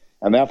coming.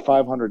 And that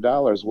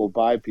 $500 will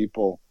buy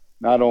people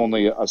not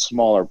only a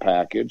smaller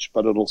package,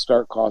 but it'll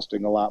start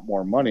costing a lot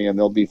more money, and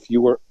there'll be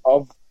fewer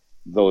of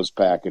those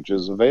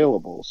packages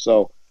available.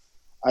 So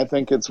I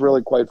think it's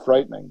really quite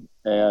frightening.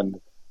 And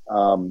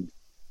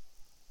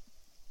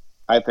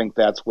I think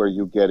that's where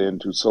you get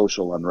into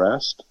social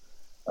unrest.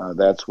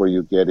 That's where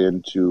you get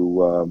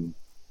into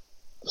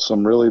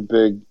some really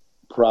big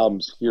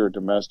problems here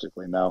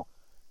domestically. Now,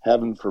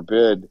 heaven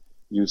forbid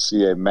you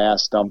see a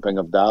mass dumping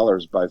of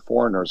dollars by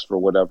foreigners for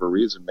whatever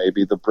reason.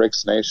 Maybe the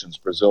BRICS nations,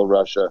 Brazil,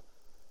 Russia,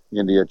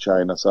 India,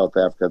 China, South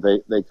Africa,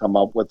 they come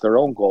up with their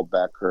own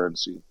gold-backed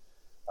currency.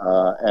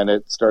 And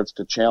it starts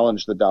to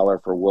challenge the dollar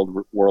for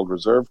world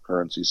reserve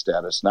currency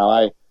status.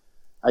 Now,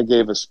 I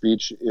gave a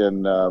speech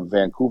in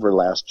Vancouver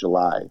last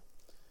July,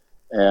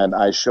 and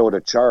I showed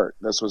a chart.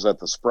 This was at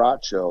the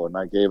Sprott show, and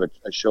I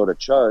showed a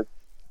chart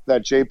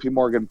that J.P.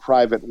 Morgan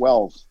Private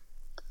Wealth,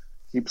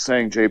 keep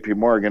saying J.P.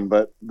 Morgan,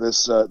 but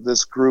this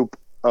group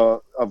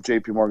of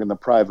J.P. Morgan, the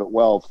Private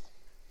Wealth,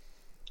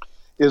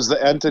 is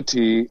the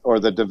entity or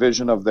the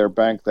division of their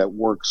bank that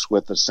works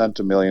with the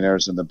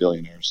centimillionaires and the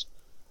billionaires.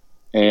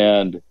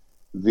 And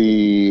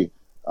the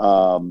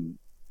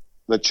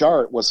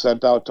chart was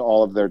sent out to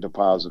all of their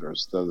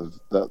depositors, the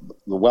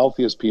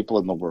wealthiest people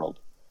in the world.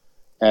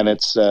 And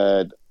it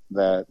said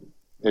that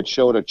it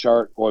showed a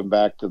chart going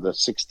back to the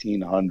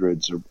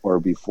 1600s or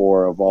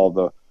before of all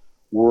the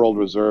world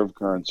reserve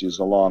currencies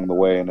along the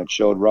way. And it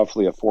showed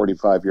roughly a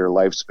 45-year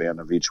lifespan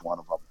of each one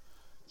of them.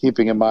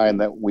 Keeping in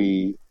mind that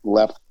we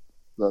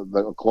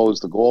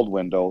closed the gold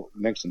window,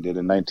 Nixon did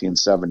in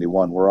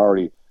 1971. We're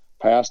already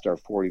past our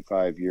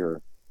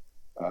 45-year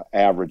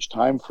average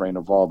time frame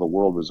of all the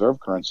world reserve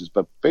currencies.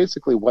 But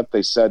basically what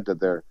they said to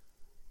their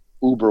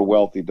uber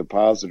wealthy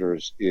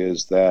depositors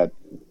is that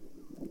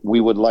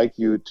we would like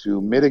you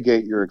to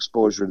mitigate your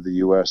exposure to the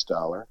U.S.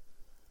 dollar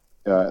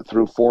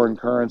through foreign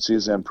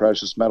currencies and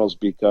precious metals,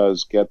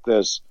 because, get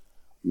this,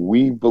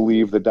 we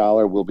believe the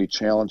dollar will be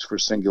challenged for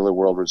singular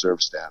world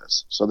reserve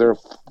status. So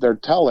they're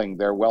telling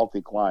their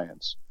wealthy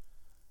clients,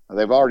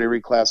 they've already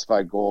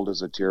reclassified gold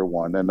as a tier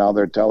one, and now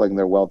they're telling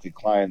their wealthy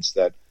clients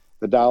that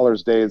the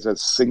dollar's days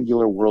as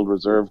singular world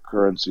reserve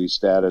currency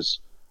status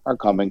are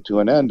coming to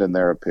an end, in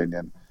their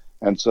opinion,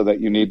 and so that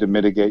you need to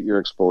mitigate your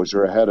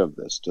exposure ahead of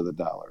this to the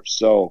dollar.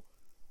 So,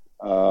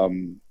 I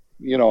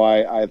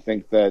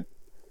think that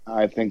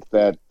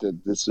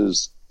this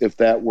is, if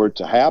that were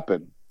to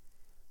happen,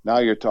 now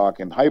you're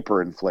talking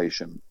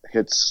hyperinflation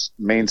hits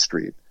Main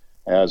Street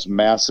as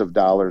massive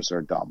dollars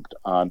are dumped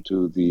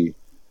onto the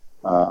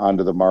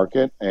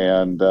market,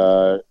 and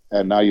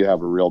now you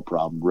have a real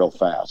problem real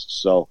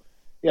fast. So,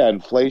 yeah,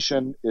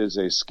 inflation is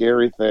a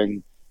scary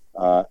thing,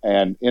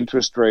 and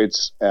interest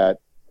rates at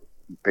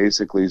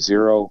basically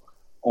zero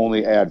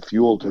only add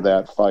fuel to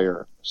that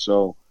fire.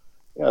 So,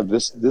 yeah,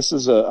 this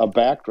is a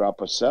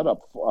backdrop, a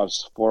setup for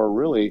us for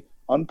really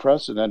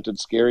unprecedented,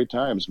 scary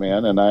times,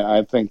 man. And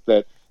I think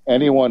that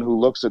anyone who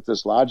looks at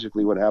this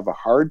logically would have a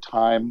hard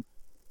time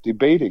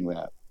debating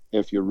that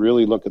if you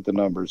really look at the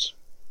numbers.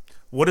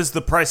 What does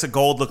the price of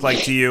gold look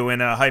like to you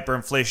in a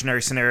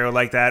hyperinflationary scenario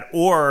like that,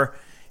 or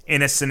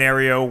in a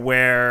scenario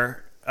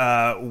where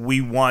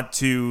we want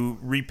to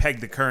repeg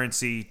the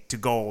currency to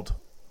gold?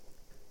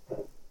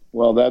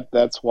 Well,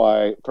 that's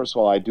why, first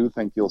of all, I do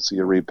think you'll see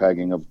a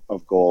repegging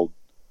of gold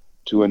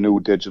to a new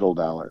digital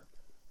dollar.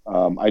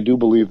 I do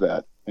believe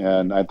that.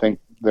 And I think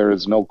there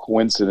is no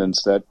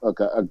coincidence that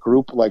a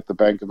group like the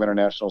Bank of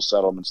International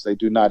Settlements, they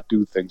do not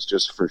do things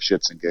just for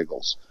shits and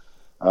giggles.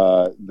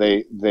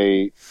 They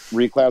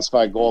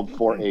reclassify gold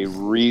for a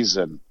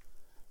reason,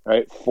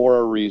 right? For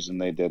a reason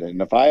they did it.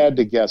 And if I had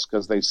to guess,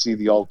 because they see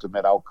the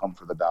ultimate outcome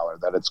for the dollar,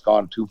 that it's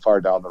gone too far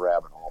down the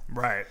rabbit hole.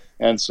 Right.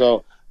 And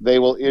so they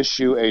will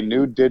issue a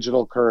new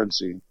digital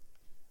currency,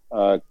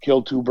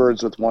 kill two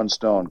birds with one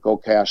stone, go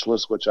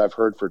cashless, which I've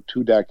heard for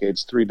 2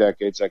 decades, 3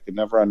 decades. I could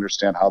never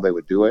understand how they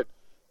would do it.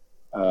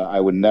 I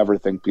would never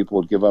think people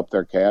would give up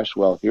their cash.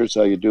 Well, here's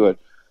how you do it.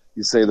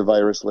 You say the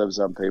virus lives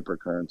on paper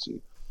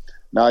currency.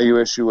 Now you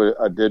issue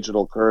a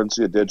digital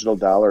currency, a digital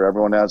dollar.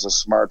 Everyone has a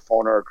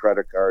smartphone or a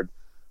credit card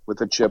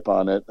with a chip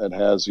on it that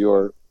has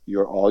your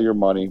all your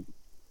money.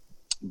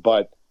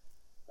 But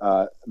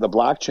the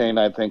blockchain,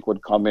 I think,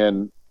 would come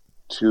in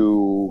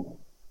to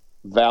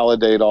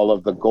validate all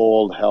of the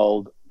gold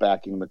held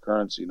backing the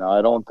currency. Now,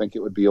 I don't think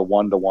it would be a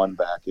one-to-one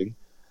backing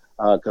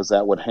because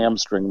that would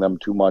hamstring them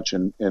too much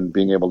in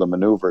being able to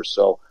maneuver.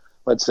 So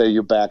let's say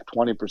you back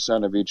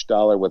 20% of each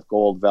dollar with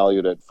gold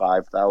valued at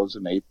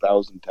 5,000,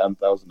 8,000,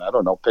 10,000, I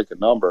don't know, pick a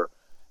number,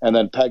 and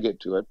then peg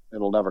it to it.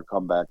 It'll never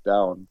come back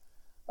down.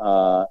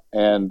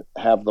 And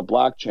have the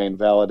blockchain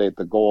validate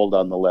the gold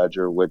on the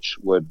ledger, which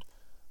would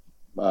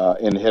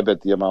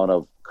inhibit the amount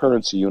of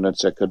currency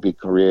units that could be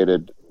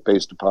created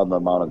based upon the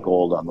amount of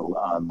gold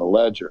on the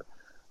ledger.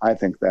 I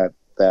think that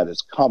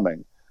is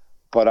coming.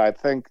 But I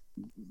think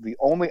the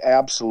only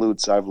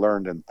absolutes I've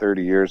learned in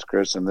 30 years,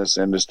 Chris, in this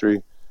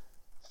industry,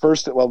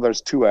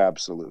 there's 2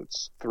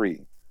 absolutes,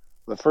 3.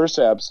 The first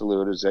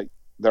absolute is that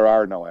there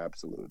are no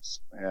absolutes,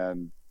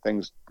 and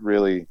things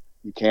really,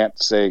 you can't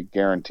say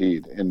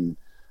guaranteed in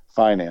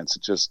finance.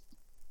 It's just,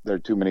 there are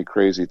too many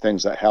crazy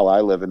things. Hell,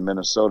 I live in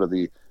Minnesota,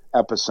 the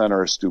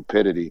epicenter of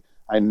stupidity.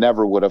 I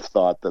never would have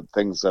thought that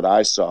things that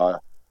I saw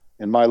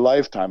in my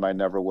lifetime, I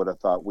never would have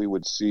thought we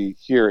would see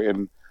here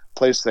in a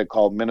place they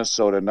call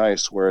Minnesota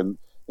Nice, where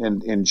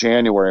in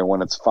January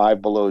when it's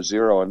 5 below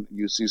zero and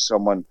you see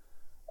someone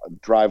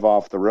drive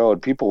off the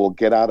road, people will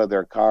get out of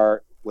their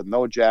car with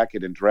no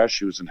jacket and dress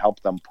shoes and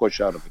help them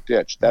push out of a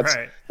ditch. That's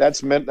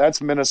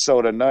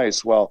Minnesota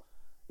Nice. Well,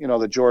 you know,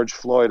 the George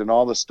Floyd and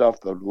all the stuff,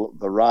 the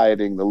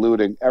rioting, the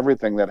looting,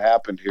 everything that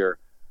happened here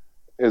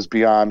is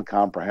beyond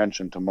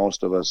comprehension to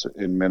most of us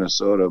in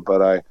Minnesota.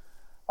 But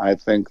I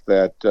think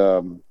that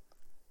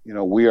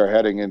we are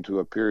heading into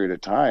a period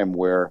of time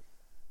where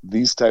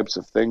these types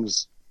of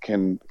things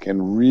can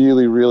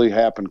really, really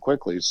happen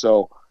quickly.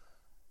 So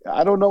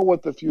I don't know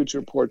what the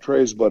future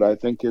portrays, but I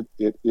think it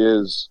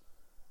is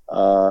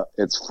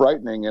it's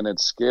frightening and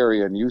it's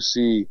scary. And you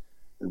see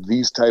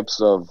these types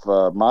of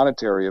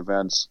monetary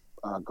events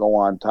go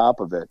on top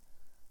of it,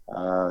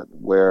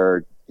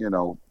 where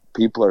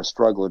people are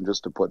struggling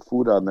just to put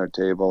food on their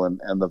table,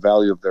 and the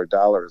value of their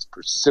dollar is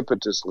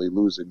precipitously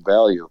losing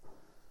value.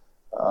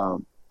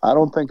 I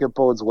don't think it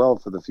bodes well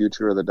for the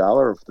future of the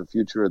dollar or for the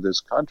future of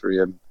this country.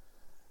 And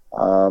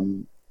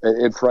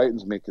it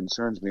frightens me,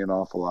 concerns me an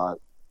awful lot.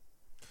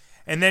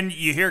 And then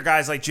you hear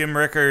guys like Jim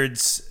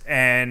Rickards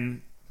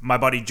and my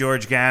buddy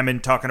George Gammon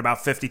talking about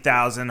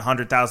 $50,000,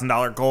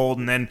 $100,000 gold,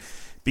 and then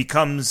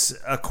becomes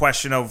a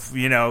question of,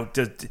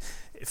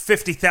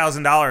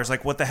 $50,000.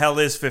 Like, what the hell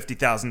is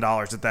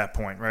 $50,000 at that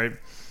point, right?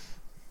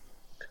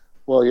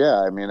 Well, yeah,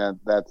 I mean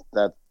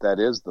that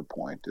is the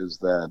point. Is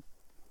that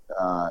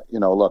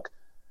look,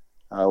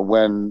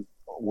 when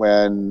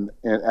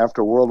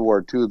after World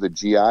War II, the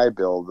GI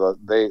Bill,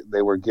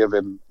 they were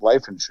given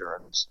life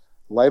insurance.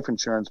 Life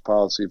insurance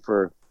policy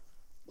for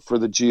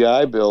the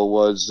GI Bill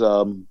was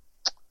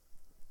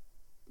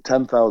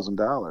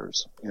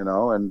 $10,000.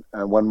 And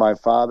when my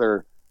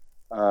father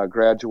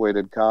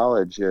graduated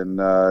college in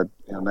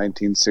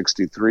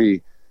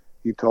 1963,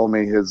 he told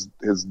me his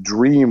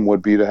dream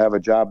would be to have a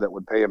job that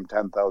would pay him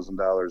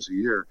 $10,000 a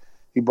year.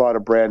 He bought a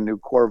brand new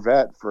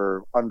Corvette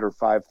for under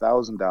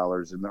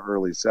 $5,000 in the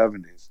early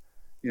 70s.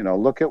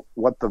 Look at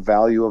what the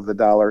value of the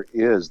dollar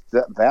is.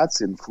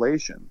 That's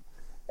inflation.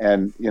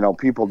 And,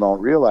 people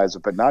don't realize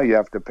it, but now you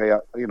have to pay,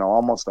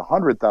 almost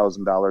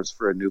 $100,000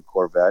 for a new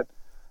Corvette.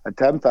 A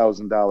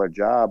 $10,000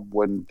 job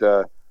wouldn't,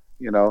 that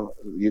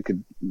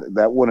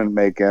wouldn't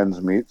make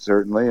ends meet,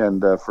 certainly,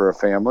 and for a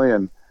family.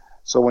 And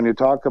so when you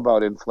talk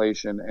about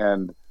inflation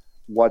and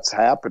what's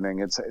happening,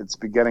 it's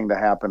beginning to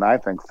happen, I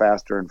think,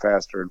 faster and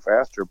faster and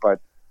faster.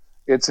 But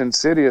it's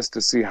insidious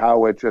to see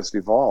how it just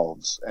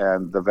evolves.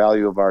 And the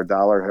value of our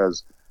dollar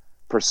has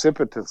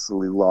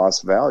precipitously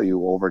lost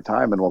value over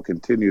time and will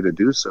continue to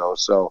do so.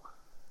 So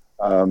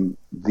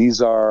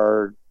this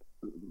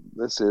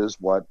is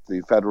what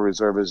the Federal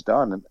Reserve has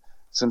done. And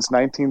since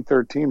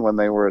 1913, when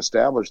they were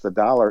established, the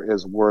dollar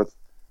is worth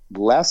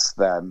less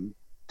than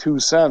 2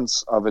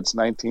 cents of its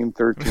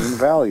 1913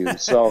 value.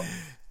 So,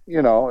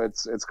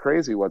 it's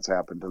crazy what's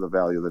happened to the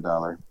value of the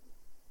dollar.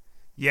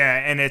 Yeah,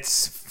 and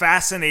it's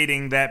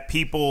fascinating that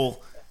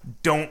people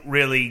don't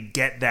really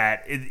get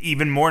that.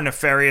 Even more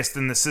nefarious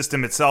than the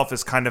system itself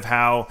is kind of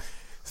how,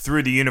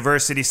 through the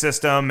university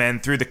system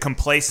and through the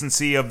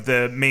complacency of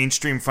the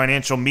mainstream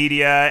financial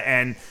media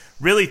and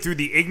really through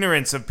the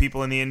ignorance of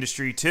people in the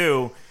industry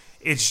too,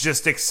 it's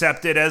just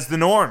accepted as the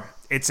norm.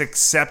 It's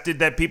accepted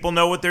that people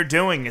know what they're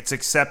doing. It's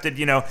accepted,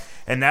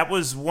 and that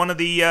was one of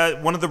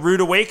the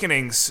rude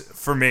awakenings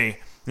for me.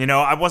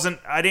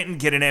 I didn't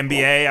get an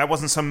MBA. I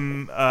wasn't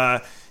some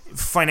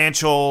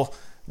financial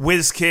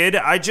whiz kid.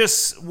 I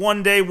just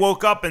one day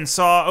woke up and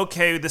saw,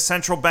 okay, the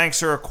central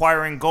banks are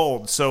acquiring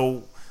gold.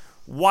 So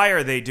why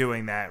are they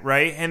doing that,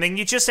 right? And then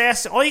you just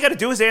ask, all you got to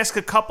do is ask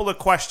a couple of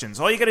questions.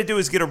 All you got to do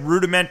is get a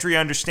rudimentary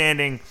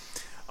understanding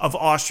of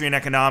Austrian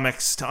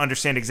economics to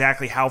understand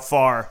exactly how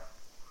far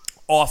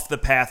off the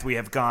path we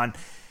have gone.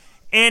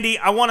 Andy,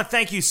 I want to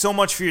thank you so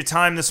much for your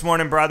time this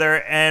morning,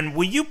 brother. And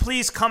will you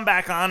please come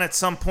back on at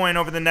some point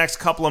over the next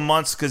couple of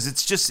months? Because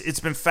it's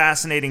been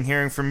fascinating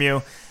hearing from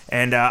you.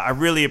 And I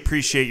really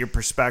appreciate your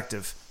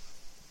perspective.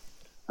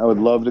 I would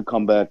love to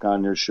come back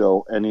on your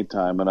show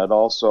anytime. And I'd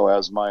also,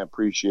 as my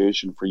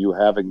appreciation for you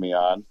having me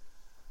on,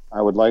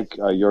 I would like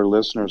your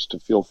listeners to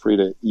feel free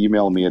to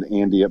email me at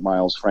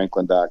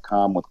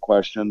andy@milesfranklin.com with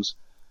questions.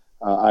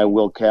 I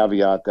will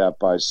caveat that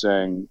by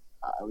saying,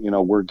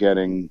 we're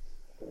getting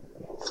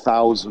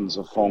thousands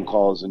of phone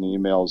calls and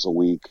emails a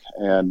week,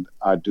 and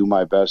I do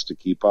my best to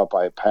keep up.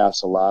 I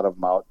pass a lot of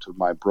them out to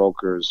my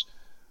brokers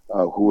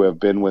who have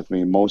been with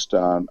me most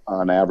on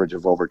average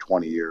of over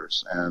 20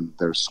 years, and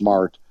they're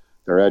smart,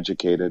 they're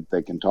educated,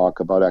 they can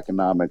talk about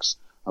economics,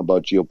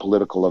 about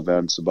geopolitical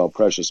events, about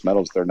precious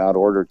metals. They're not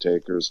order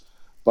takers.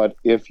 But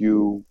if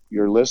your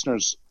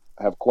listeners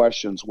have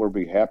questions, we'll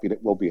be happy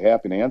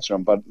to answer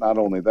them. But not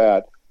only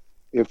that,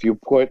 if you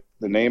put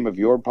the name of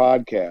your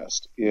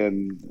podcast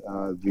in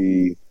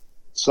the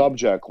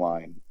subject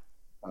line,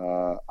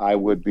 I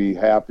would be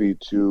happy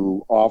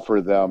to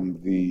offer them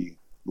the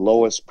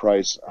lowest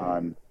price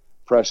on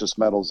precious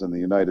metals in the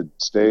United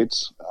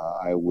States.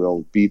 I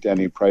will beat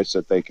any price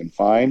that they can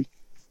find.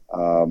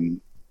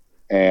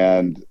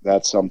 And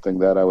that's something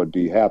that I would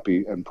be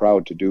happy and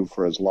proud to do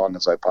for as long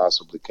as I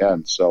possibly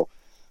can. So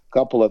a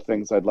couple of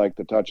things I'd like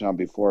to touch on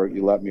before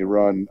you let me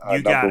run.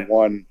 Number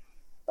one,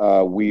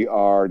 we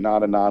are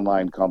not an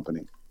online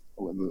company.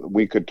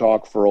 We could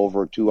talk for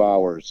over 2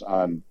 hours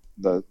on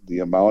the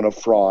amount of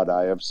fraud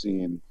I have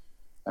seen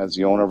as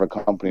the owner of a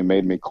company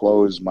made me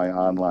close my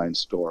online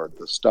store.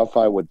 The stuff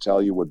I would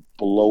tell you would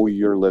blow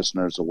your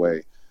listeners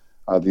away.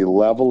 The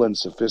level and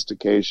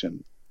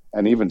sophistication,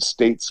 and even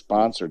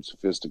state-sponsored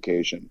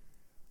sophistication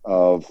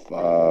of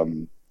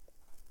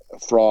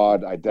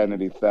fraud,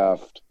 identity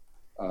theft,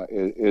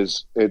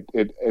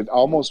 it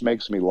almost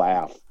makes me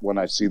laugh when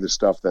I see the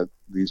stuff that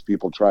these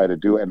people try to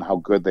do and how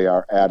good they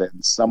are at it.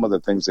 And some of the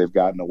things they've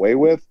gotten away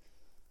with,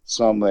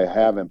 some they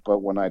haven't. But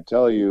when I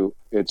tell you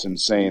it's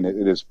insane,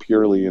 it is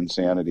purely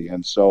insanity.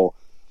 And so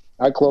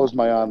I closed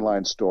my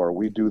online store.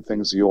 We do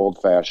things the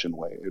old-fashioned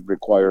way. It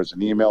requires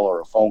an email or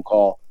a phone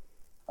call.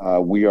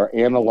 We are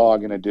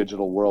analog in a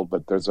digital world,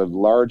 but there's a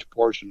large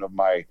portion of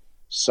my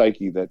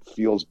psyche that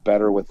feels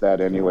better with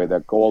that anyway.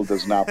 That gold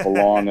does not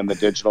belong in the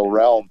digital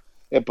realm.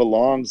 It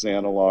belongs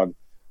analog.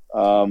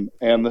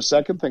 And the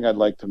second thing I'd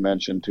like to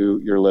mention to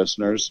your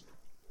listeners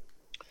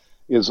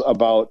is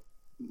about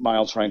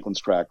Miles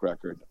Franklin's track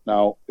record.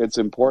 Now, it's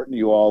important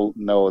you all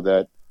know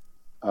that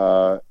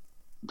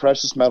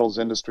precious metals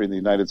industry in the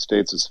United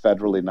States is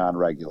federally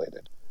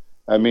non-regulated.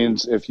 That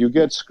means if you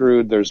get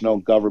screwed, there's no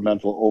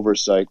governmental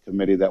oversight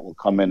committee that will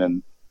come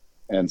in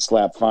and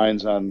slap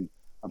fines on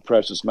a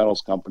precious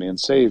metals company and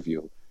save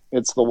you.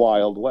 It's the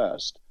Wild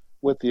West,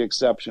 with the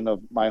exception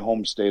of my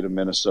home state of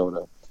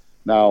Minnesota.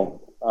 Now,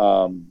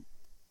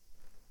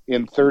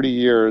 in 30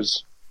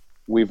 years,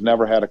 we've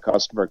never had a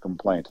customer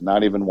complaint,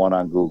 not even one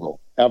on Google,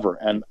 ever.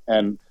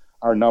 And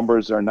our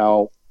numbers are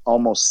now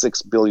almost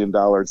 $6 billion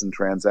in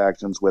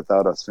transactions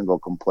without a single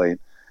complaint.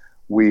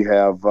 We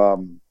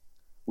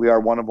are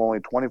one of only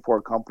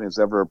 24 companies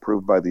ever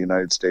approved by the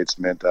United States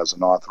Mint as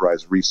an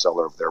authorized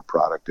reseller of their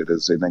product. It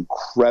is an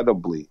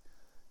incredibly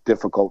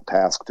difficult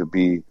task to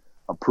be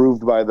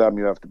approved by them.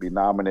 You have to be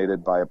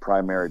nominated by a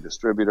primary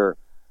distributor,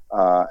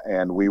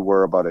 and we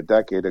were about a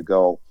decade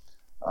ago.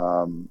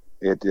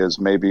 It is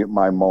maybe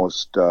my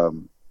most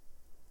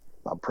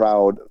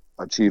proud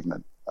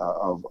achievement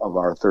of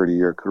our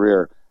 30-year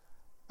career.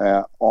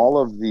 All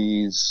of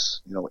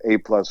these, A+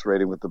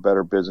 rating with the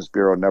Better Business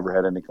Bureau, never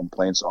had any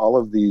complaints. All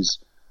of these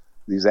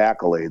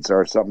accolades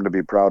are something to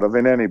be proud of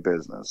in any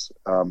business.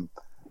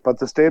 But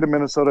the state of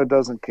Minnesota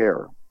doesn't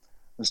care.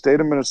 The state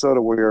of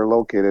Minnesota, where you're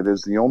located,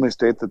 is the only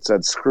state that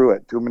said, screw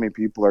it. Too many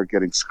people are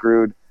getting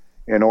screwed.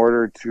 In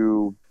order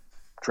to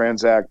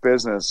transact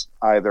business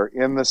either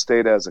in the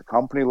state as a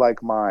company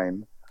like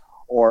mine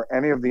or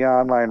any of the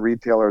online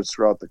retailers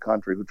throughout the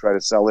country who try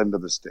to sell into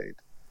the state.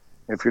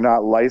 If you're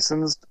not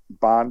licensed,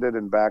 bonded,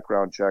 and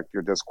background checked,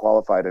 you're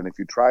disqualified. And if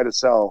you try to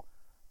sell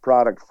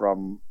product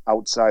from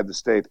outside the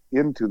state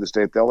into the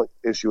state, they'll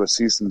issue a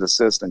cease and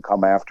desist and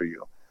come after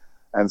you.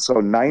 And so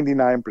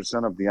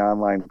 99% of the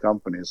online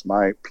companies,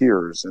 my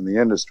peers in the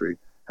industry,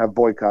 have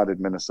boycotted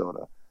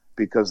Minnesota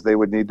because they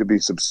would need to be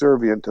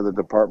subservient to the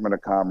Department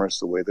of Commerce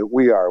the way that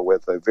we are,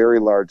 with a very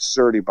large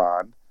surety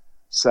bond,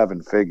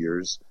 7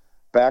 figures,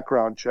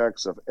 background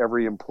checks of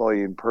every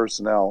employee and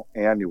personnel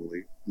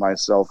annually,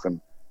 myself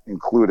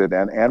included,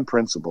 and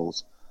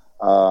principals,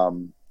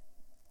 and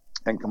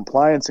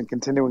compliance and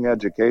continuing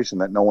education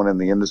that no one in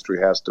the industry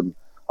has to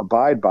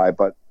abide by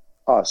but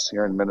us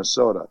here in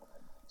Minnesota.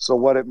 So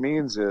what it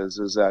means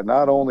is that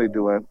not only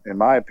in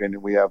my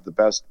opinion, we have the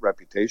best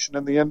reputation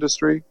in the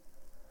industry,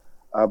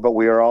 but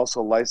we are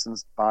also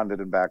licensed, bonded,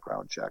 and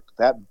background checked.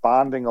 That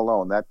bonding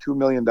alone, that $2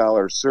 million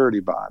surety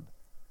bond,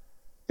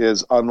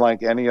 is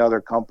unlike any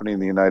other company in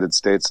the United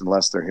States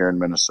unless they're here in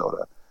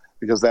Minnesota.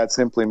 Because that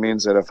simply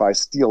means that if I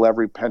steal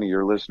every penny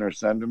your listeners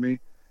send to me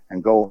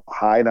and go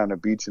hide on a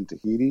beach in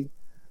Tahiti,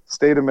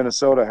 state of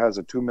Minnesota has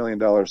a $2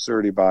 million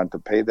surety bond to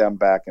pay them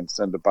back and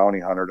send a bounty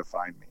hunter to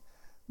find me.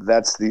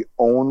 That's the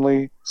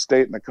only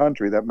state in the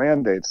country that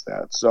mandates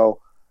that. So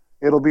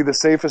it'll be the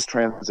safest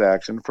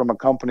transaction from a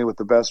company with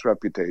the best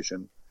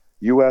reputation,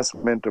 U.S.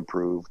 Mint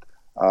approved,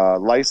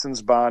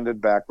 licensed,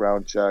 bonded,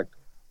 background checked,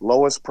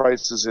 lowest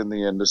prices in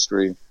the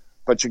industry.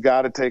 But you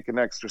got to take an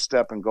extra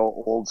step and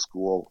go old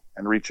school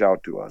and reach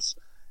out to us.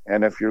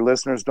 And if your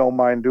listeners don't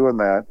mind doing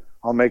that,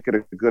 I'll make it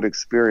a good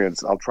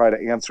experience. I'll try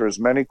to answer as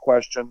many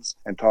questions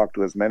and talk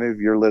to as many of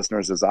your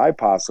listeners as I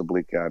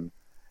possibly can.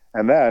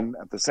 And then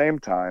at the same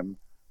time,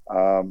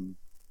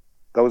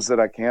 those that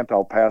I can't,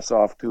 I'll pass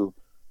off to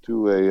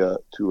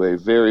a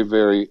very,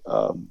 very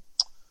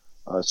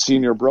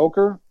senior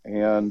broker,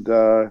 and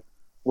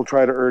we'll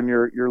try to earn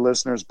your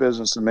listeners'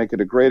 business and make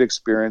it a great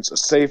experience, a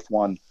safe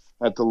one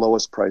at the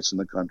lowest price in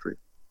the country.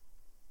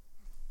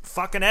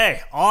 Fucking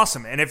A.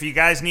 Awesome. And if you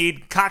guys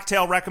need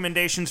cocktail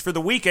recommendations for the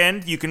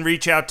weekend, you can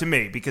reach out to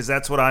me because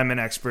that's what I'm an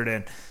expert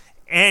in.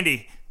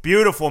 Andy,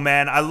 beautiful,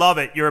 man. I love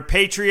it. You're a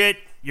patriot.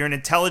 You're an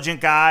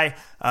intelligent guy.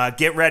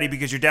 Get ready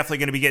because you're definitely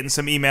going to be getting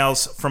some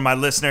emails from my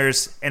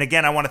listeners. And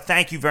again, I want to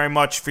thank you very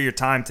much for your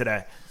time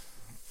today.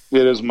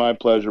 It is my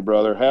pleasure,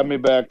 brother. Have me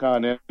back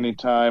on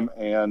anytime,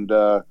 and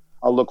I'll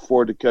look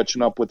forward to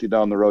catching up with you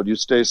down the road. You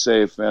stay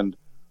safe, and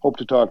hope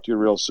to talk to you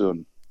real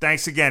soon.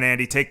 Thanks again,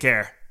 Andy. Take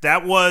care.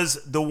 That was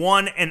the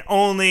one and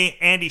only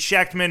Andy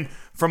Schectman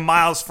from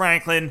Miles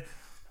Franklin,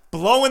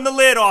 blowing the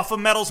lid off of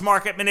metals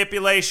market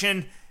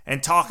manipulation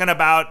and talking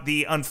about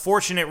the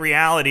unfortunate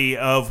reality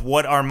of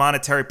what our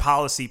monetary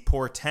policy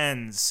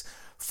portends.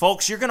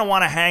 Folks, you're going to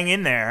want to hang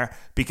in there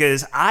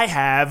because I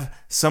have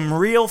some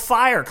real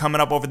fire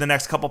coming up over the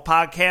next couple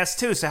podcasts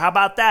too. So how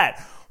about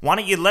that? Why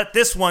don't you let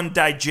this one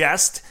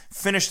digest,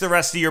 finish the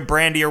rest of your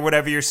brandy or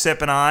whatever you're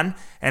sipping on,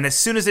 and as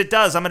soon as it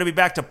does, I'm going to be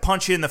back to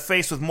punch you in the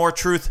face with more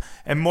truth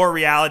and more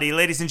reality.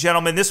 Ladies and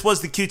gentlemen, this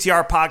was the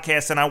QTR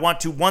Podcast, and I want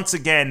to once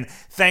again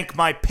thank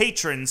my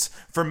patrons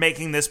for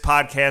making this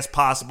podcast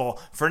possible.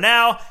 For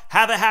now,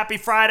 have a happy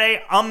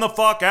Friday. I'm the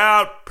fuck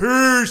out.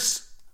 Peace.